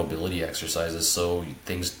 just doing mobility exercises so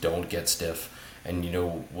things don't get stiff. And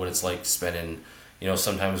what it's like spending,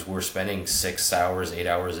 sometimes we're spending 6 hours, 8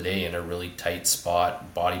 hours a day in a really tight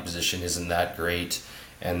spot, body position isn't that great,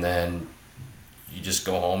 and then you just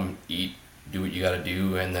go home, eat, do what you got to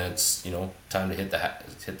do, and then it's time to hit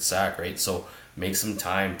the sack, right? So make some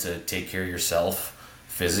time to take care of yourself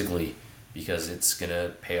physically, because it's gonna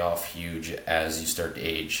pay off huge as you start to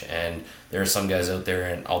age. And there are some guys out there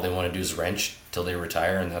and all they want to do is wrench till they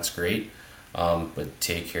retire, and that's great, but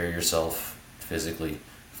take care of yourself physically.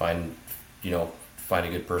 Find a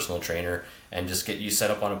good personal trainer and just get you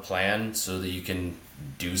set up on a plan so that you can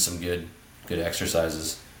do some good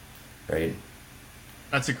exercises, right?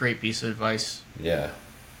 That's a great piece of advice. Yeah.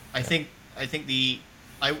 I think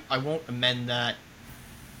I won't amend that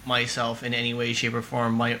myself in any way, shape, or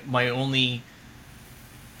form. My only,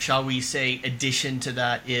 shall we say, addition to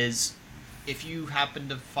that is, if you happen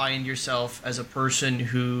to find yourself as a person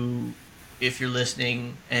who, if you're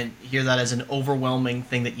listening and hear that as an overwhelming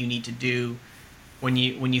thing that you need to do, when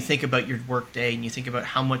you think about your work day and you think about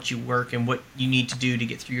how much you work and what you need to do to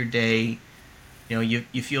get through your day,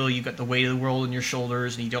 you feel you've got the weight of the world on your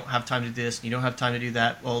shoulders and you don't have time to do this and you don't have time to do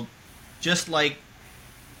that. Well, just like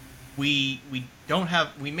we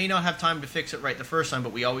may not have time to fix it right the first time,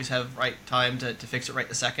 but we always have time to fix it right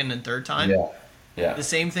the second and third time. Yeah. The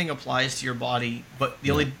same thing applies to your body, but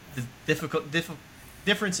the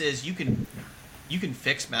difference is you can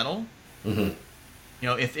fix metal. Mm-hmm.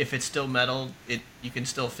 If it's still metal, you can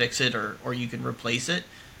still fix it or you can replace it.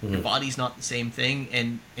 Mm-hmm. Your body's not the same thing,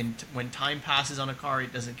 and when time passes on a car,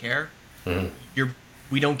 it doesn't care. Mm-hmm.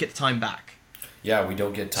 We don't get time back. Yeah, we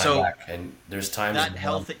don't get time back, and there's times that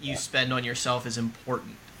health that you spend on yourself is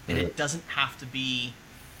important, and it doesn't have to be.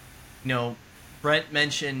 Brent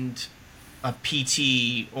mentioned a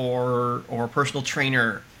PT or a personal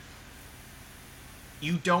trainer.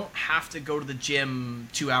 You don't have to go to the gym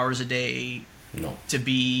 2 hours a day to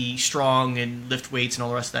be strong and lift weights and all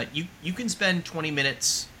the rest of that. You can spend 20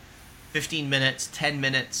 minutes, 15 minutes, 10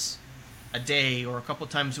 minutes a day or a couple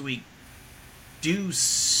times a week. Do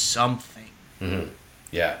something. Mm-hmm.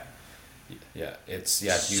 Yeah. It's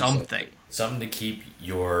do something to keep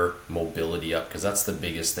your mobility up, because that's the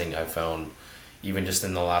biggest thing I've found, even just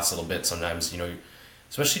in the last little bit. Sometimes,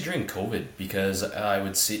 especially during COVID, because I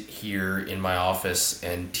would sit here in my office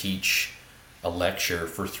and teach a lecture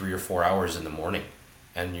for 3 or 4 hours in the morning,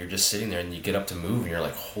 and you're just sitting there and you get up to move and you're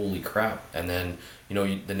like, holy crap. And then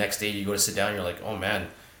the next day you go to sit down and you're like, oh man,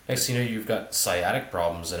 next thing you've got sciatic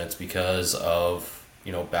problems, and it's because of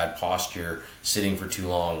bad posture, sitting for too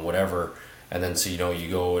long, whatever. And then you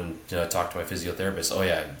go and talk to my physiotherapist. Oh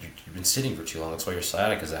yeah, you've been sitting for too long, that's why your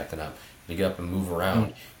sciatic is acting up. You get up and move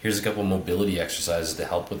around. Here's a couple mobility exercises to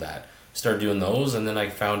help with that. Start doing those, and then I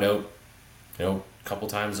found out a couple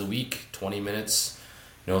times a week, 20 minutes,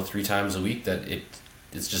 3 times a week, that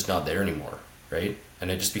it's just not there anymore, right? And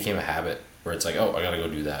it just became a habit where it's like, oh, I gotta go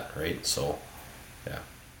do that, right? So yeah,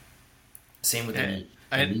 same with the knee.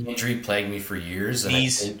 The knee injury plagued me for years, and I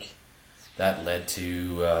think that led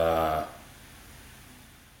to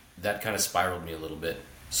that kind of spiraled me a little bit.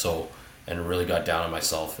 So, and really got down on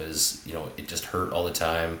myself as it just hurt all the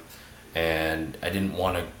time, and I didn't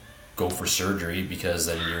want to go for surgery, because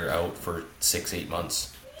then you're out for 6-8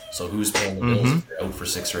 months. So who's paying the bills if you're out for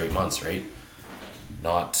 6 or 8 months, right?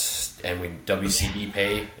 WCB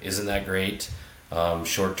pay isn't that great.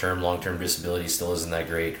 Short-term, long-term disability still isn't that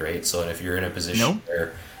great, right? So, and if you're in a position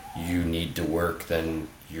where you need to work, then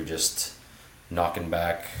you're just knocking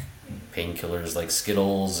back painkillers like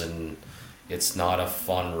Skittles, and it's not a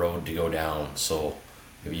fun road to go down. So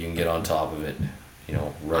if you can get on top of it,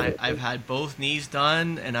 I've had both knees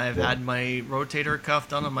done, and I've had my rotator cuff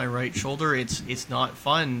done on my right shoulder. It's not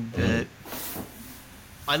fun.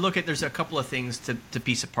 I look at, there's a couple of things to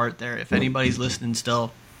piece apart there. If anybody's listening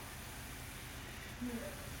still,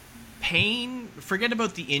 pain, forget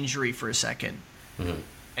about the injury for a second,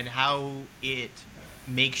 and how it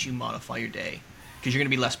makes you modify your day, because you're going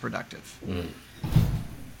to be less productive.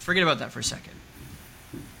 Forget about that for a second.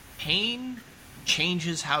 Pain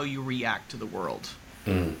changes how you react to the world.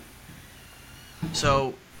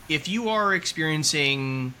 So if you are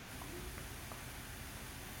experiencing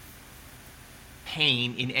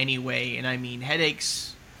pain in any way, and I mean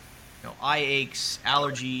headaches, eye aches,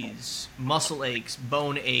 allergies, muscle aches,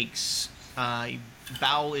 bone aches,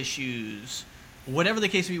 bowel issues, whatever the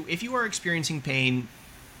case may be, if you are experiencing pain,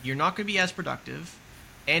 you're not going to be as productive,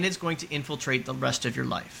 and it's going to infiltrate the rest of your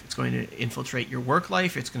life. It's going to infiltrate your work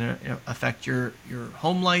life. It's going to affect your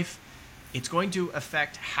home life. It's going to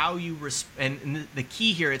affect how you and the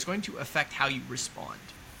key here, it's going to affect how you respond.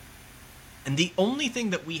 And the only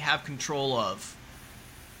thing that we have control of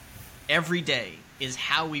every day is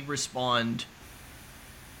how we respond,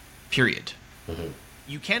 period.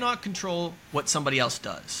 You cannot control what somebody else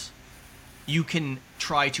does. You can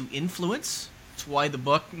try to influence. That's why the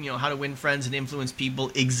book, How to Win Friends and Influence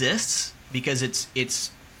People, exists, because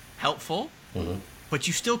it's helpful, but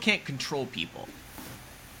you still can't control people.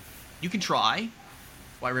 You can try,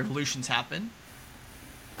 why revolutions happen,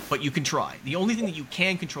 but you can try. The only thing that you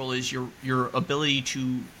can control is your ability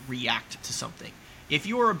to react to something. If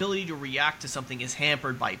your ability to react to something is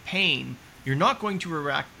hampered by pain, you're not going to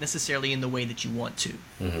react necessarily in the way that you want to.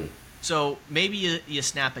 So maybe you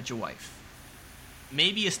snap at your wife.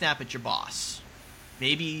 Maybe you snap at your boss.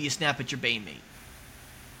 Maybe you snap at your baymate.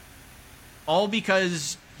 All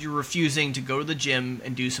because you're refusing to go to the gym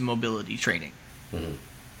and do some mobility training.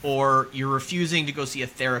 Or you're refusing to go see a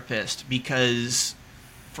therapist because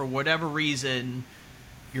for whatever reason,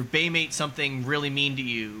 your bay made something really mean to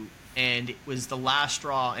you, and it was the last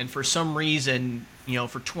straw, and for some reason,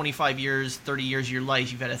 for 25 years, 30 years of your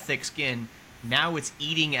life, you've had a thick skin. Now it's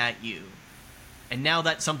eating at you. And now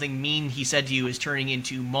that something mean he said to you is turning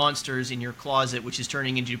into monsters in your closet, which is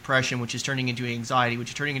turning into depression, which is turning into anxiety, which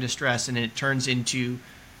is turning into stress, and it turns into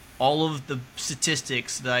all of the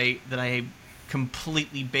statistics that I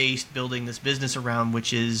completely based building this business around,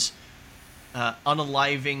 which is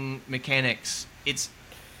unaliving mechanics.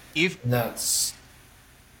 That's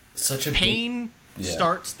such a pain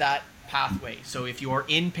starts that pathway. So if you are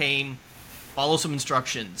in pain, follow some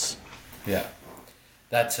instructions. Yeah.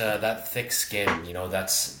 That thick skin,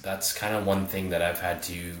 that's kind of one thing that I've had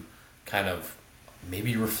to kind of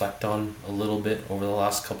maybe reflect on a little bit over the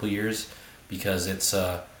last couple of years, because it's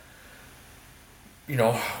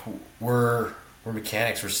we're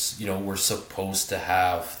mechanics, we're supposed to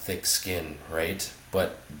have thick skin, right?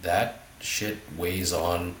 But that shit weighs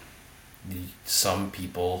on some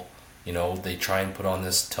people. They try and put on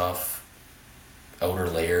this tough outer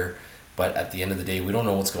layer, but at the end of the day, we don't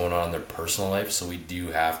know what's going on in their personal life, so we do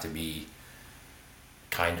have to be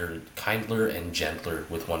kindler and gentler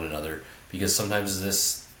with one another, because sometimes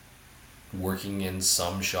this, working in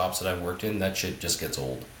some shops that I've worked in, that shit just gets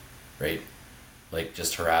old, right? Like,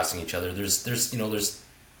 just harassing each other. There's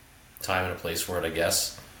time and a place for it, I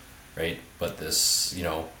guess, right? But this,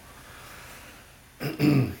 I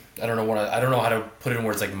don't know how to put it in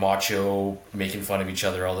words, like macho, making fun of each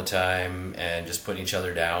other all the time and just putting each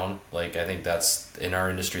other down. Like, I think that's, in our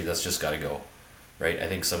industry, that's just got to go, right? I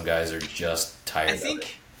think some guys are just tired of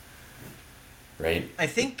it, right? I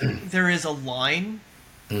think there is a line,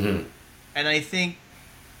 mm-hmm. and I think,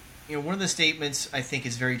 one of the statements I think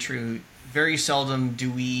is very true. Very seldom do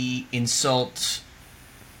we insult,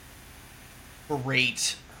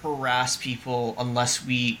 berate, harass people unless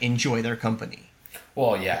we enjoy their company.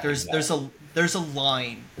 Well, yeah. There's a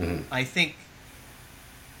line. Mm-hmm. I think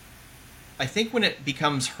when it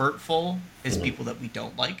becomes hurtful is mm-hmm. people that we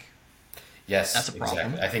don't like. Yes, that's a problem.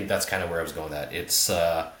 Exactly. I think that's kind of where I was going with that. It's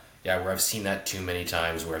where I've seen that too many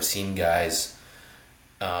times, where I've seen guys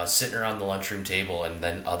sitting around the lunchroom table, and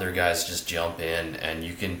then other guys just jump in, and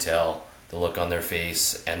you can tell the look on their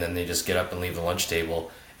face, and then they just get up and leave the lunch table,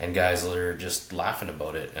 and guys are just laughing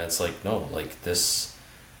about it, and it's like, no, like this,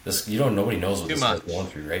 nobody knows what this guy's going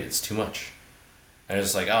through, right? It's too much. And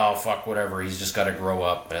it's like, oh, fuck, whatever, he's just got to grow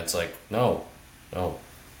up. And it's like, no,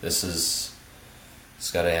 it's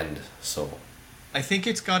got to end. So I think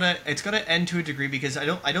it's gotta end to a degree, because I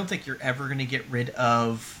don't think you're ever going to get rid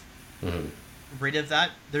of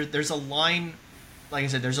that. There's a line, like I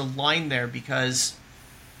said, there's a line there, because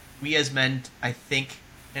we as men, I think,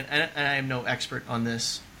 and I am no expert on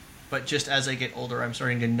this, but just as I get older, I'm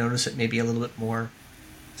starting to notice it maybe a little bit more.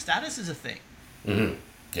 Status is a thing. Mm-hmm.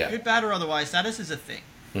 Yeah. Good, bad, or otherwise, status is a thing.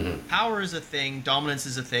 Mm-hmm. Power is a thing. Dominance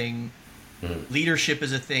is a thing. Mm-hmm. Leadership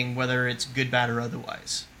is a thing, whether it's good, bad, or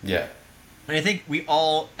otherwise. Yeah. And I think we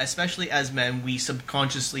all, especially as men, we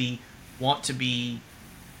subconsciously want to be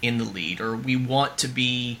in the lead, or we want to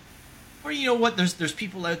be, or you know what? There's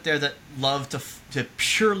people out there that love to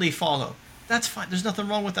purely follow. That's fine. There's nothing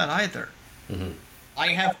wrong with that either. Mm-hmm. I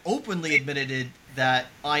have openly admitted that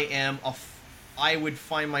I would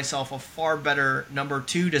find myself a far better number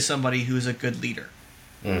 2 to somebody who is a good leader.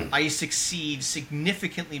 I succeed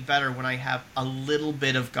significantly better when I have a little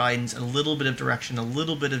bit of guidance, a little bit of direction, a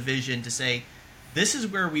little bit of vision to say, this is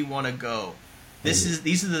where we want to go.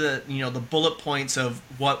 These are the the bullet points of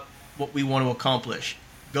what we want to accomplish.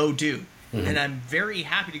 Go do. Mm-hmm. And I'm very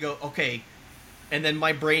happy to go, okay. And then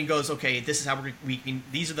my brain goes, okay, this is how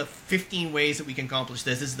these are the 15 ways that we can accomplish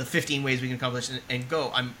this. This is the 15 ways we can accomplish it, and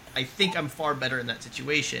go. I think I'm far better in that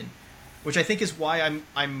situation, which I think is why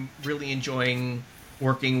I'm really enjoying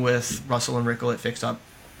working with Russell and Rickle at Fixed Up.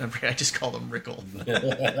 I just call them Rickle.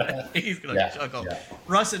 He's gonna chuckle. Yeah.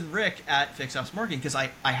 Russ and Rick at Fixed Ops Marketing, because I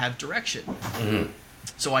have direction, mm-hmm.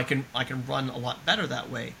 so I can run a lot better that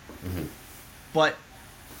way. Mm-hmm. But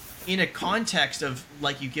in a context of,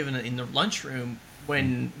 like, you given in the lunchroom,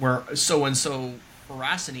 when we're so and so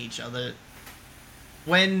harassing each other,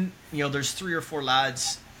 when there's 3 or 4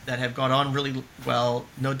 lads that have gone on really well,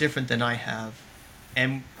 no different than I have,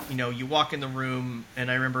 and you walk in the room, and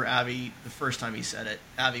I remember Abby, the first time he said it.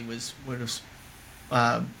 Abby was one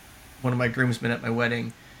of my groomsmen at my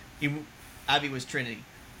wedding. Abby was Trinity,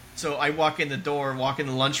 so I walk in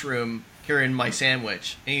the lunchroom carrying my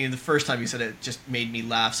sandwich, and the first time he said it just made me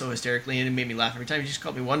laugh so hysterically, and it made me laugh every time. He just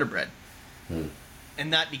called me Wonder Bread.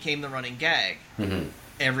 And that became the running gag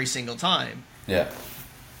every single time. Yeah.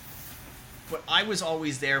 but I was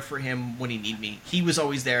always there for him when he needed me. He was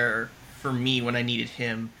always there for me when I needed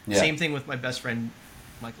him. Yeah. Same thing with my best friend,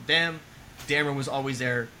 Michael Dam. Dameron was always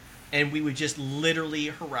there. And we would just literally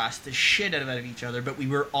harass the shit out of each other. But we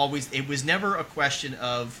were always... It was never a question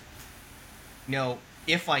of,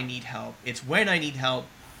 if I need help. It's when I need help,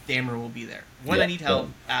 Dameron will be there. When I need help,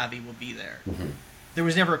 Abby will be there. Mm-hmm. There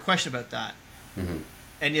was never a question about that. Mm-hmm.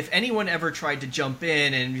 And if anyone ever tried to jump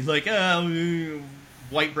in and be like,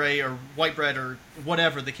 white bread or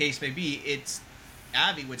whatever the case may be, it's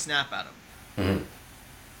Abby would snap at him. Mm-hmm.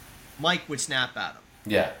 Mike would snap at him.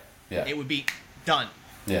 Yeah. It would be done.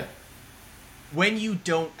 Yeah. When you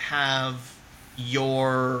don't have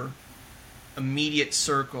your immediate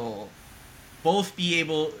circle both be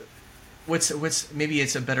able... What's maybe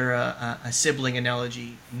it's a better a sibling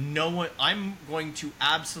analogy. No one. I'm going to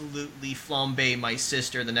absolutely flambe my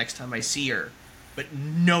sister the next time I see her, but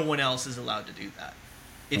no one else is allowed to do that.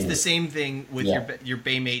 It's the same thing with your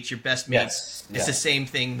baymates, your best mates. It's the same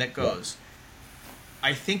thing that goes.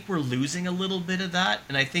 I think we're losing a little bit of that,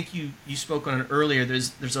 and I think you spoke on it earlier.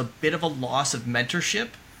 There's a bit of a loss of mentorship.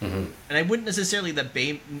 Mm-hmm. And I wouldn't necessarily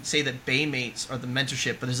say that baymates are the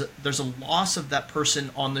mentorship, but there's a loss of that person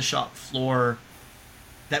on the shop floor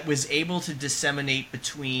that was able to disseminate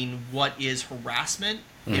between what is harassment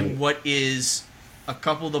and what is a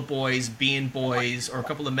couple of the boys being boys or a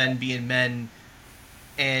couple of men being men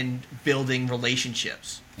and building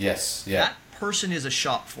relationships. Yes, yeah. That person is a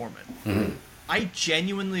shop foreman. Mm-hmm. I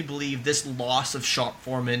genuinely believe this loss of shop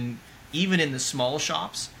foreman, even in the small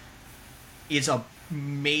shops, is a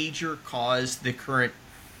major cause the current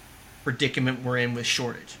predicament we're in with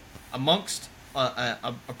shortage. Amongst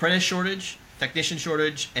apprentice shortage, technician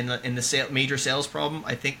shortage, and the major sales problem,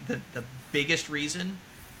 I think that the biggest reason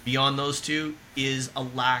beyond those two is a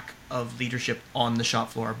lack of leadership on the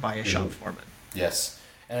shop floor by a shop foreman. Yes,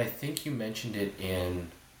 and I think you mentioned it in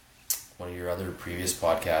one of your other previous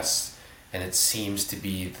podcasts, and it seems to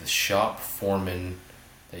be the shop foreman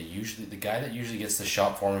the guy that usually gets the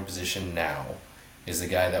shop foreman position now is the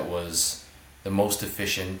guy that was the most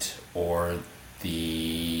efficient or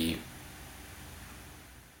the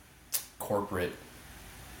corporate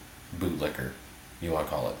bootlicker, you want to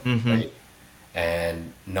call it, right?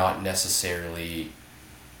 And not necessarily,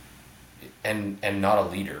 and not a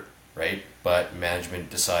leader, right? But management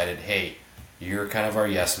decided, hey, you're kind of our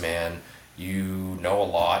yes man, you know a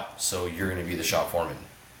lot, so you're going to be the shop foreman,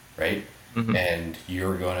 right? Mm-hmm. And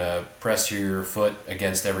you're going to press your foot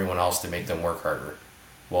against everyone else to make them work harder.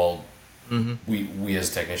 Well, we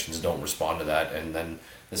as technicians don't respond to that. And then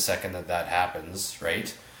the second that happens,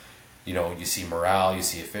 right, you see morale, you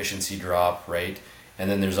see efficiency drop, right? And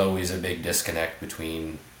then there's always a big disconnect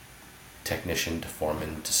between technician to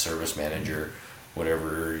foreman to service manager,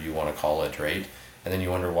 whatever you want to call it, right? And then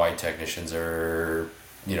you wonder why technicians are,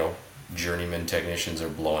 journeyman technicians are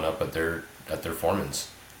blowing up at their foremans,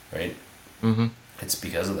 right? Mm-hmm. It's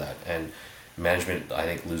because of that. And management, I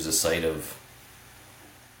think, loses sight of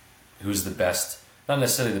who's the best, not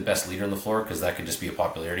necessarily the best leader on the floor, because that could just be a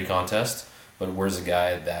popularity contest, but where's a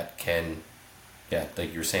guy that can,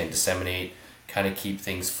 like you were saying, disseminate, kind of keep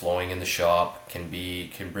things flowing in the shop, can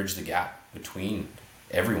bridge the gap between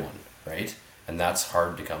everyone, right? And that's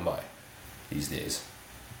hard to come by these days.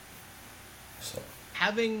 So how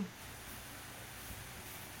do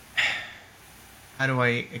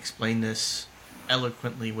I explain this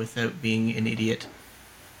eloquently without being an idiot?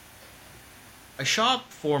 A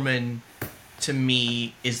shop foreman, to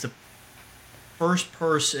me, is the first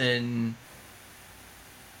person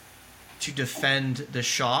to defend the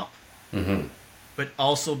shop, but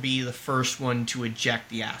also be the first one to eject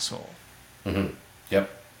the asshole. Mm-hmm. Yep.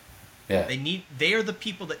 Yeah. They are the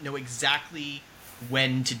people that know exactly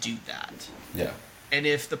when to do that. Yeah. And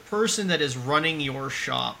if the person that is running your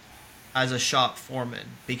shop as a shop foreman,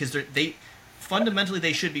 because fundamentally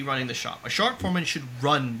they should be running the shop. A shop foreman should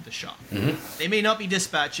run the shop. Mm-hmm. They may not be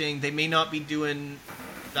dispatching, they may not be doing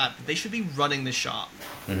that, but they should be running the shop.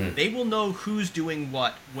 Mm-hmm. They will know who's doing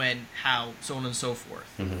what, when, how, so on and so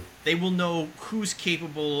forth. Mm-hmm. They will know who's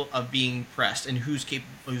capable of being pressed and who's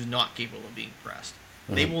not capable of being pressed.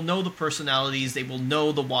 Mm-hmm. They will know the personalities, they will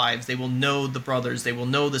know the wives, they will know the brothers, they will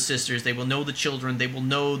know the sisters, they will know the children, they will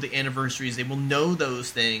know the anniversaries, they will know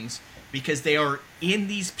those things because they are in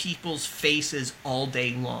these people's faces all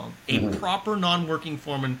day long. A proper non-working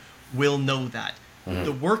foreman will know that. Mm-hmm.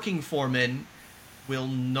 The working foreman will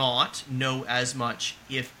not know as much,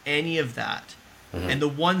 if any of that. Mm-hmm. And the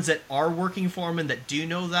ones that are working foremen that do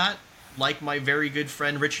know that, like my very good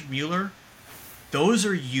friend Richard Mueller, those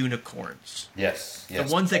are unicorns. Yes. The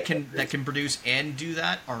ones that can produce and do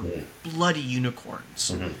that are bloody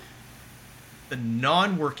unicorns. Mm-hmm. the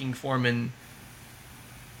non-working foreman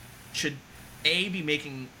should be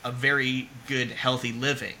making a very good, healthy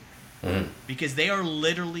living. Because they are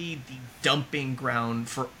literally the dumping ground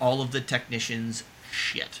for all of the technicians'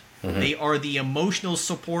 shit. They are the emotional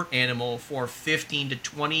support animal for 15 to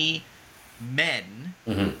 20 men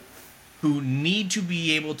who need to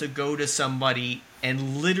be able to go to somebody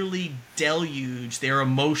and literally deluge their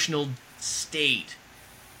emotional state.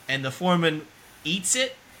 And the foreman eats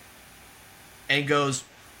it and goes,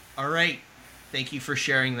 all right, thank you for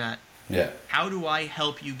sharing that. Yeah. How do I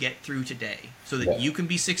help you get through today so that you can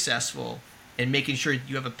be successful and making sure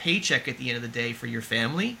you have a paycheck at the end of the day for your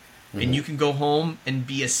family and you can go home and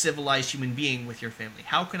be a civilized human being with your family?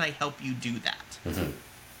 How can I help you do that?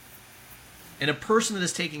 And a person that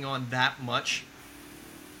is taking on that much,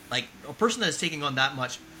 it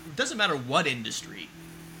doesn't matter what industry,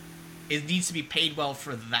 it needs to be paid well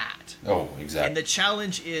for that. Oh, exactly. And the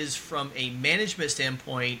challenge is from a management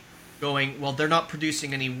standpoint going, well, they're not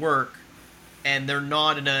producing any work and they're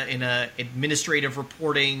not in a administrative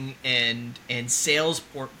reporting and sales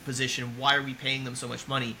position. Why are we paying them so much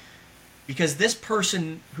money? Because this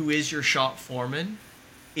person who is your shop foreman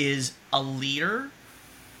is a leader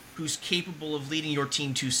who's capable of leading your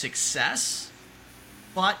team to success,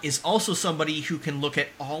 but is also somebody who can look at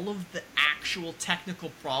all of the actual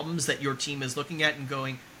technical problems that your team is looking at and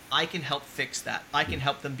going, I can help fix that. I can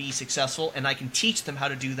help them be successful, and I can teach them how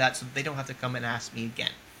to do that so that they don't have to come and ask me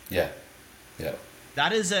again. Yeah. Yeah.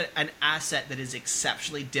 That is an asset that is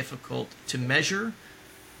exceptionally difficult to measure.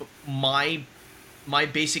 But my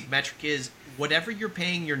basic metric is whatever you're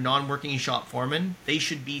paying your non-working shop foreman, they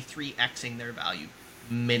should be 3xing their value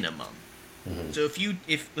minimum. So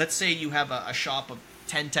if let's say you have a shop of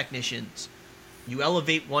 10 technicians, you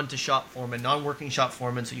elevate one to shop foreman, non-working shop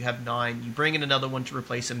foreman, so you have 9. You bring in another one to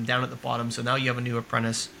replace him down at the bottom, so now you have a new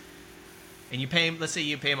apprentice. And you pay him, let's say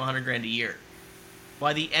you pay him $100,000 a year.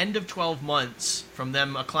 By the end of 12 months, from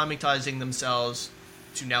them acclimatizing themselves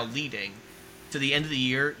to now leading, to the end of the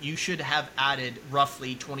year, you should have added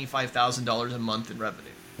roughly $25,000 a month in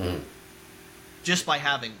revenue. Just by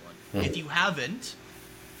having one. If you haven't,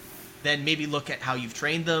 then maybe look at how you've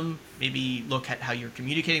trained them, maybe look at how you're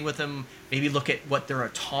communicating with them, maybe look at what their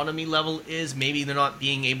autonomy level is, maybe they're not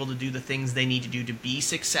being able to do the things they need to do to be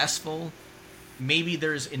successful, maybe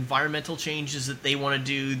there's environmental changes that they want to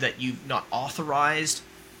do that you've not authorized,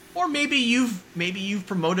 or maybe you've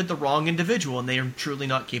promoted the wrong individual and they are truly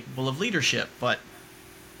not capable of leadership. But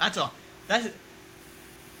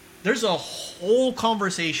there's a whole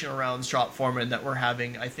conversation around shop foreman that we're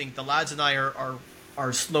having. I think the lads and I are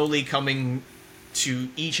slowly coming to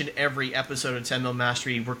each and every episode of 10 Mil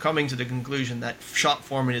Mastery. We're coming to the conclusion that shop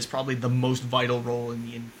foreman is probably the most vital role in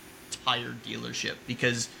the entire dealership,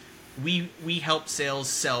 because we help sales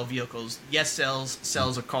sell vehicles. Yes, sales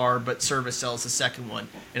sells a car, but service sells the second one.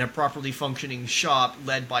 And a properly functioning shop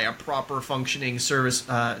led by a proper functioning service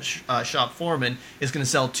shop foreman is going to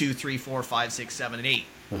sell 2, 3, 4, 5, 6, 7, and 8.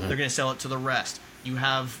 They're going to sell it to the rest. You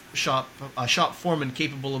have a shop foreman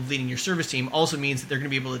capable of leading your service team also means that they're going to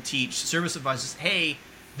be able to teach service advisors, hey,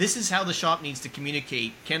 this is how the shop needs to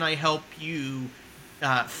communicate. Can I help you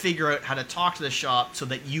figure out how to talk to the shop so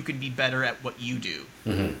that you can be better at what you do?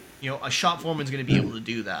 You know, a shop foreman's going to be able to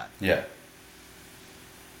do that. Yeah.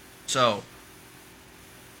 So,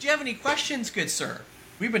 do you have any questions, good sir?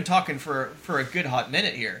 We've been talking for a good hot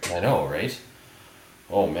minute here. I know, right?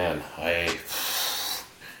 Oh man, I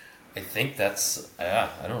think that's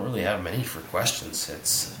I don't really have many for questions.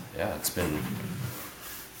 This has been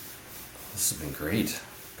great.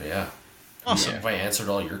 But yeah. Awesome. Have I answered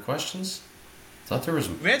all your questions? I thought there was.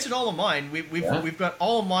 We've answered all of mine. We've got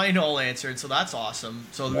all of mine all answered, so that's awesome.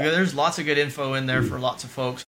 So there's lots of good info in there for lots of folks.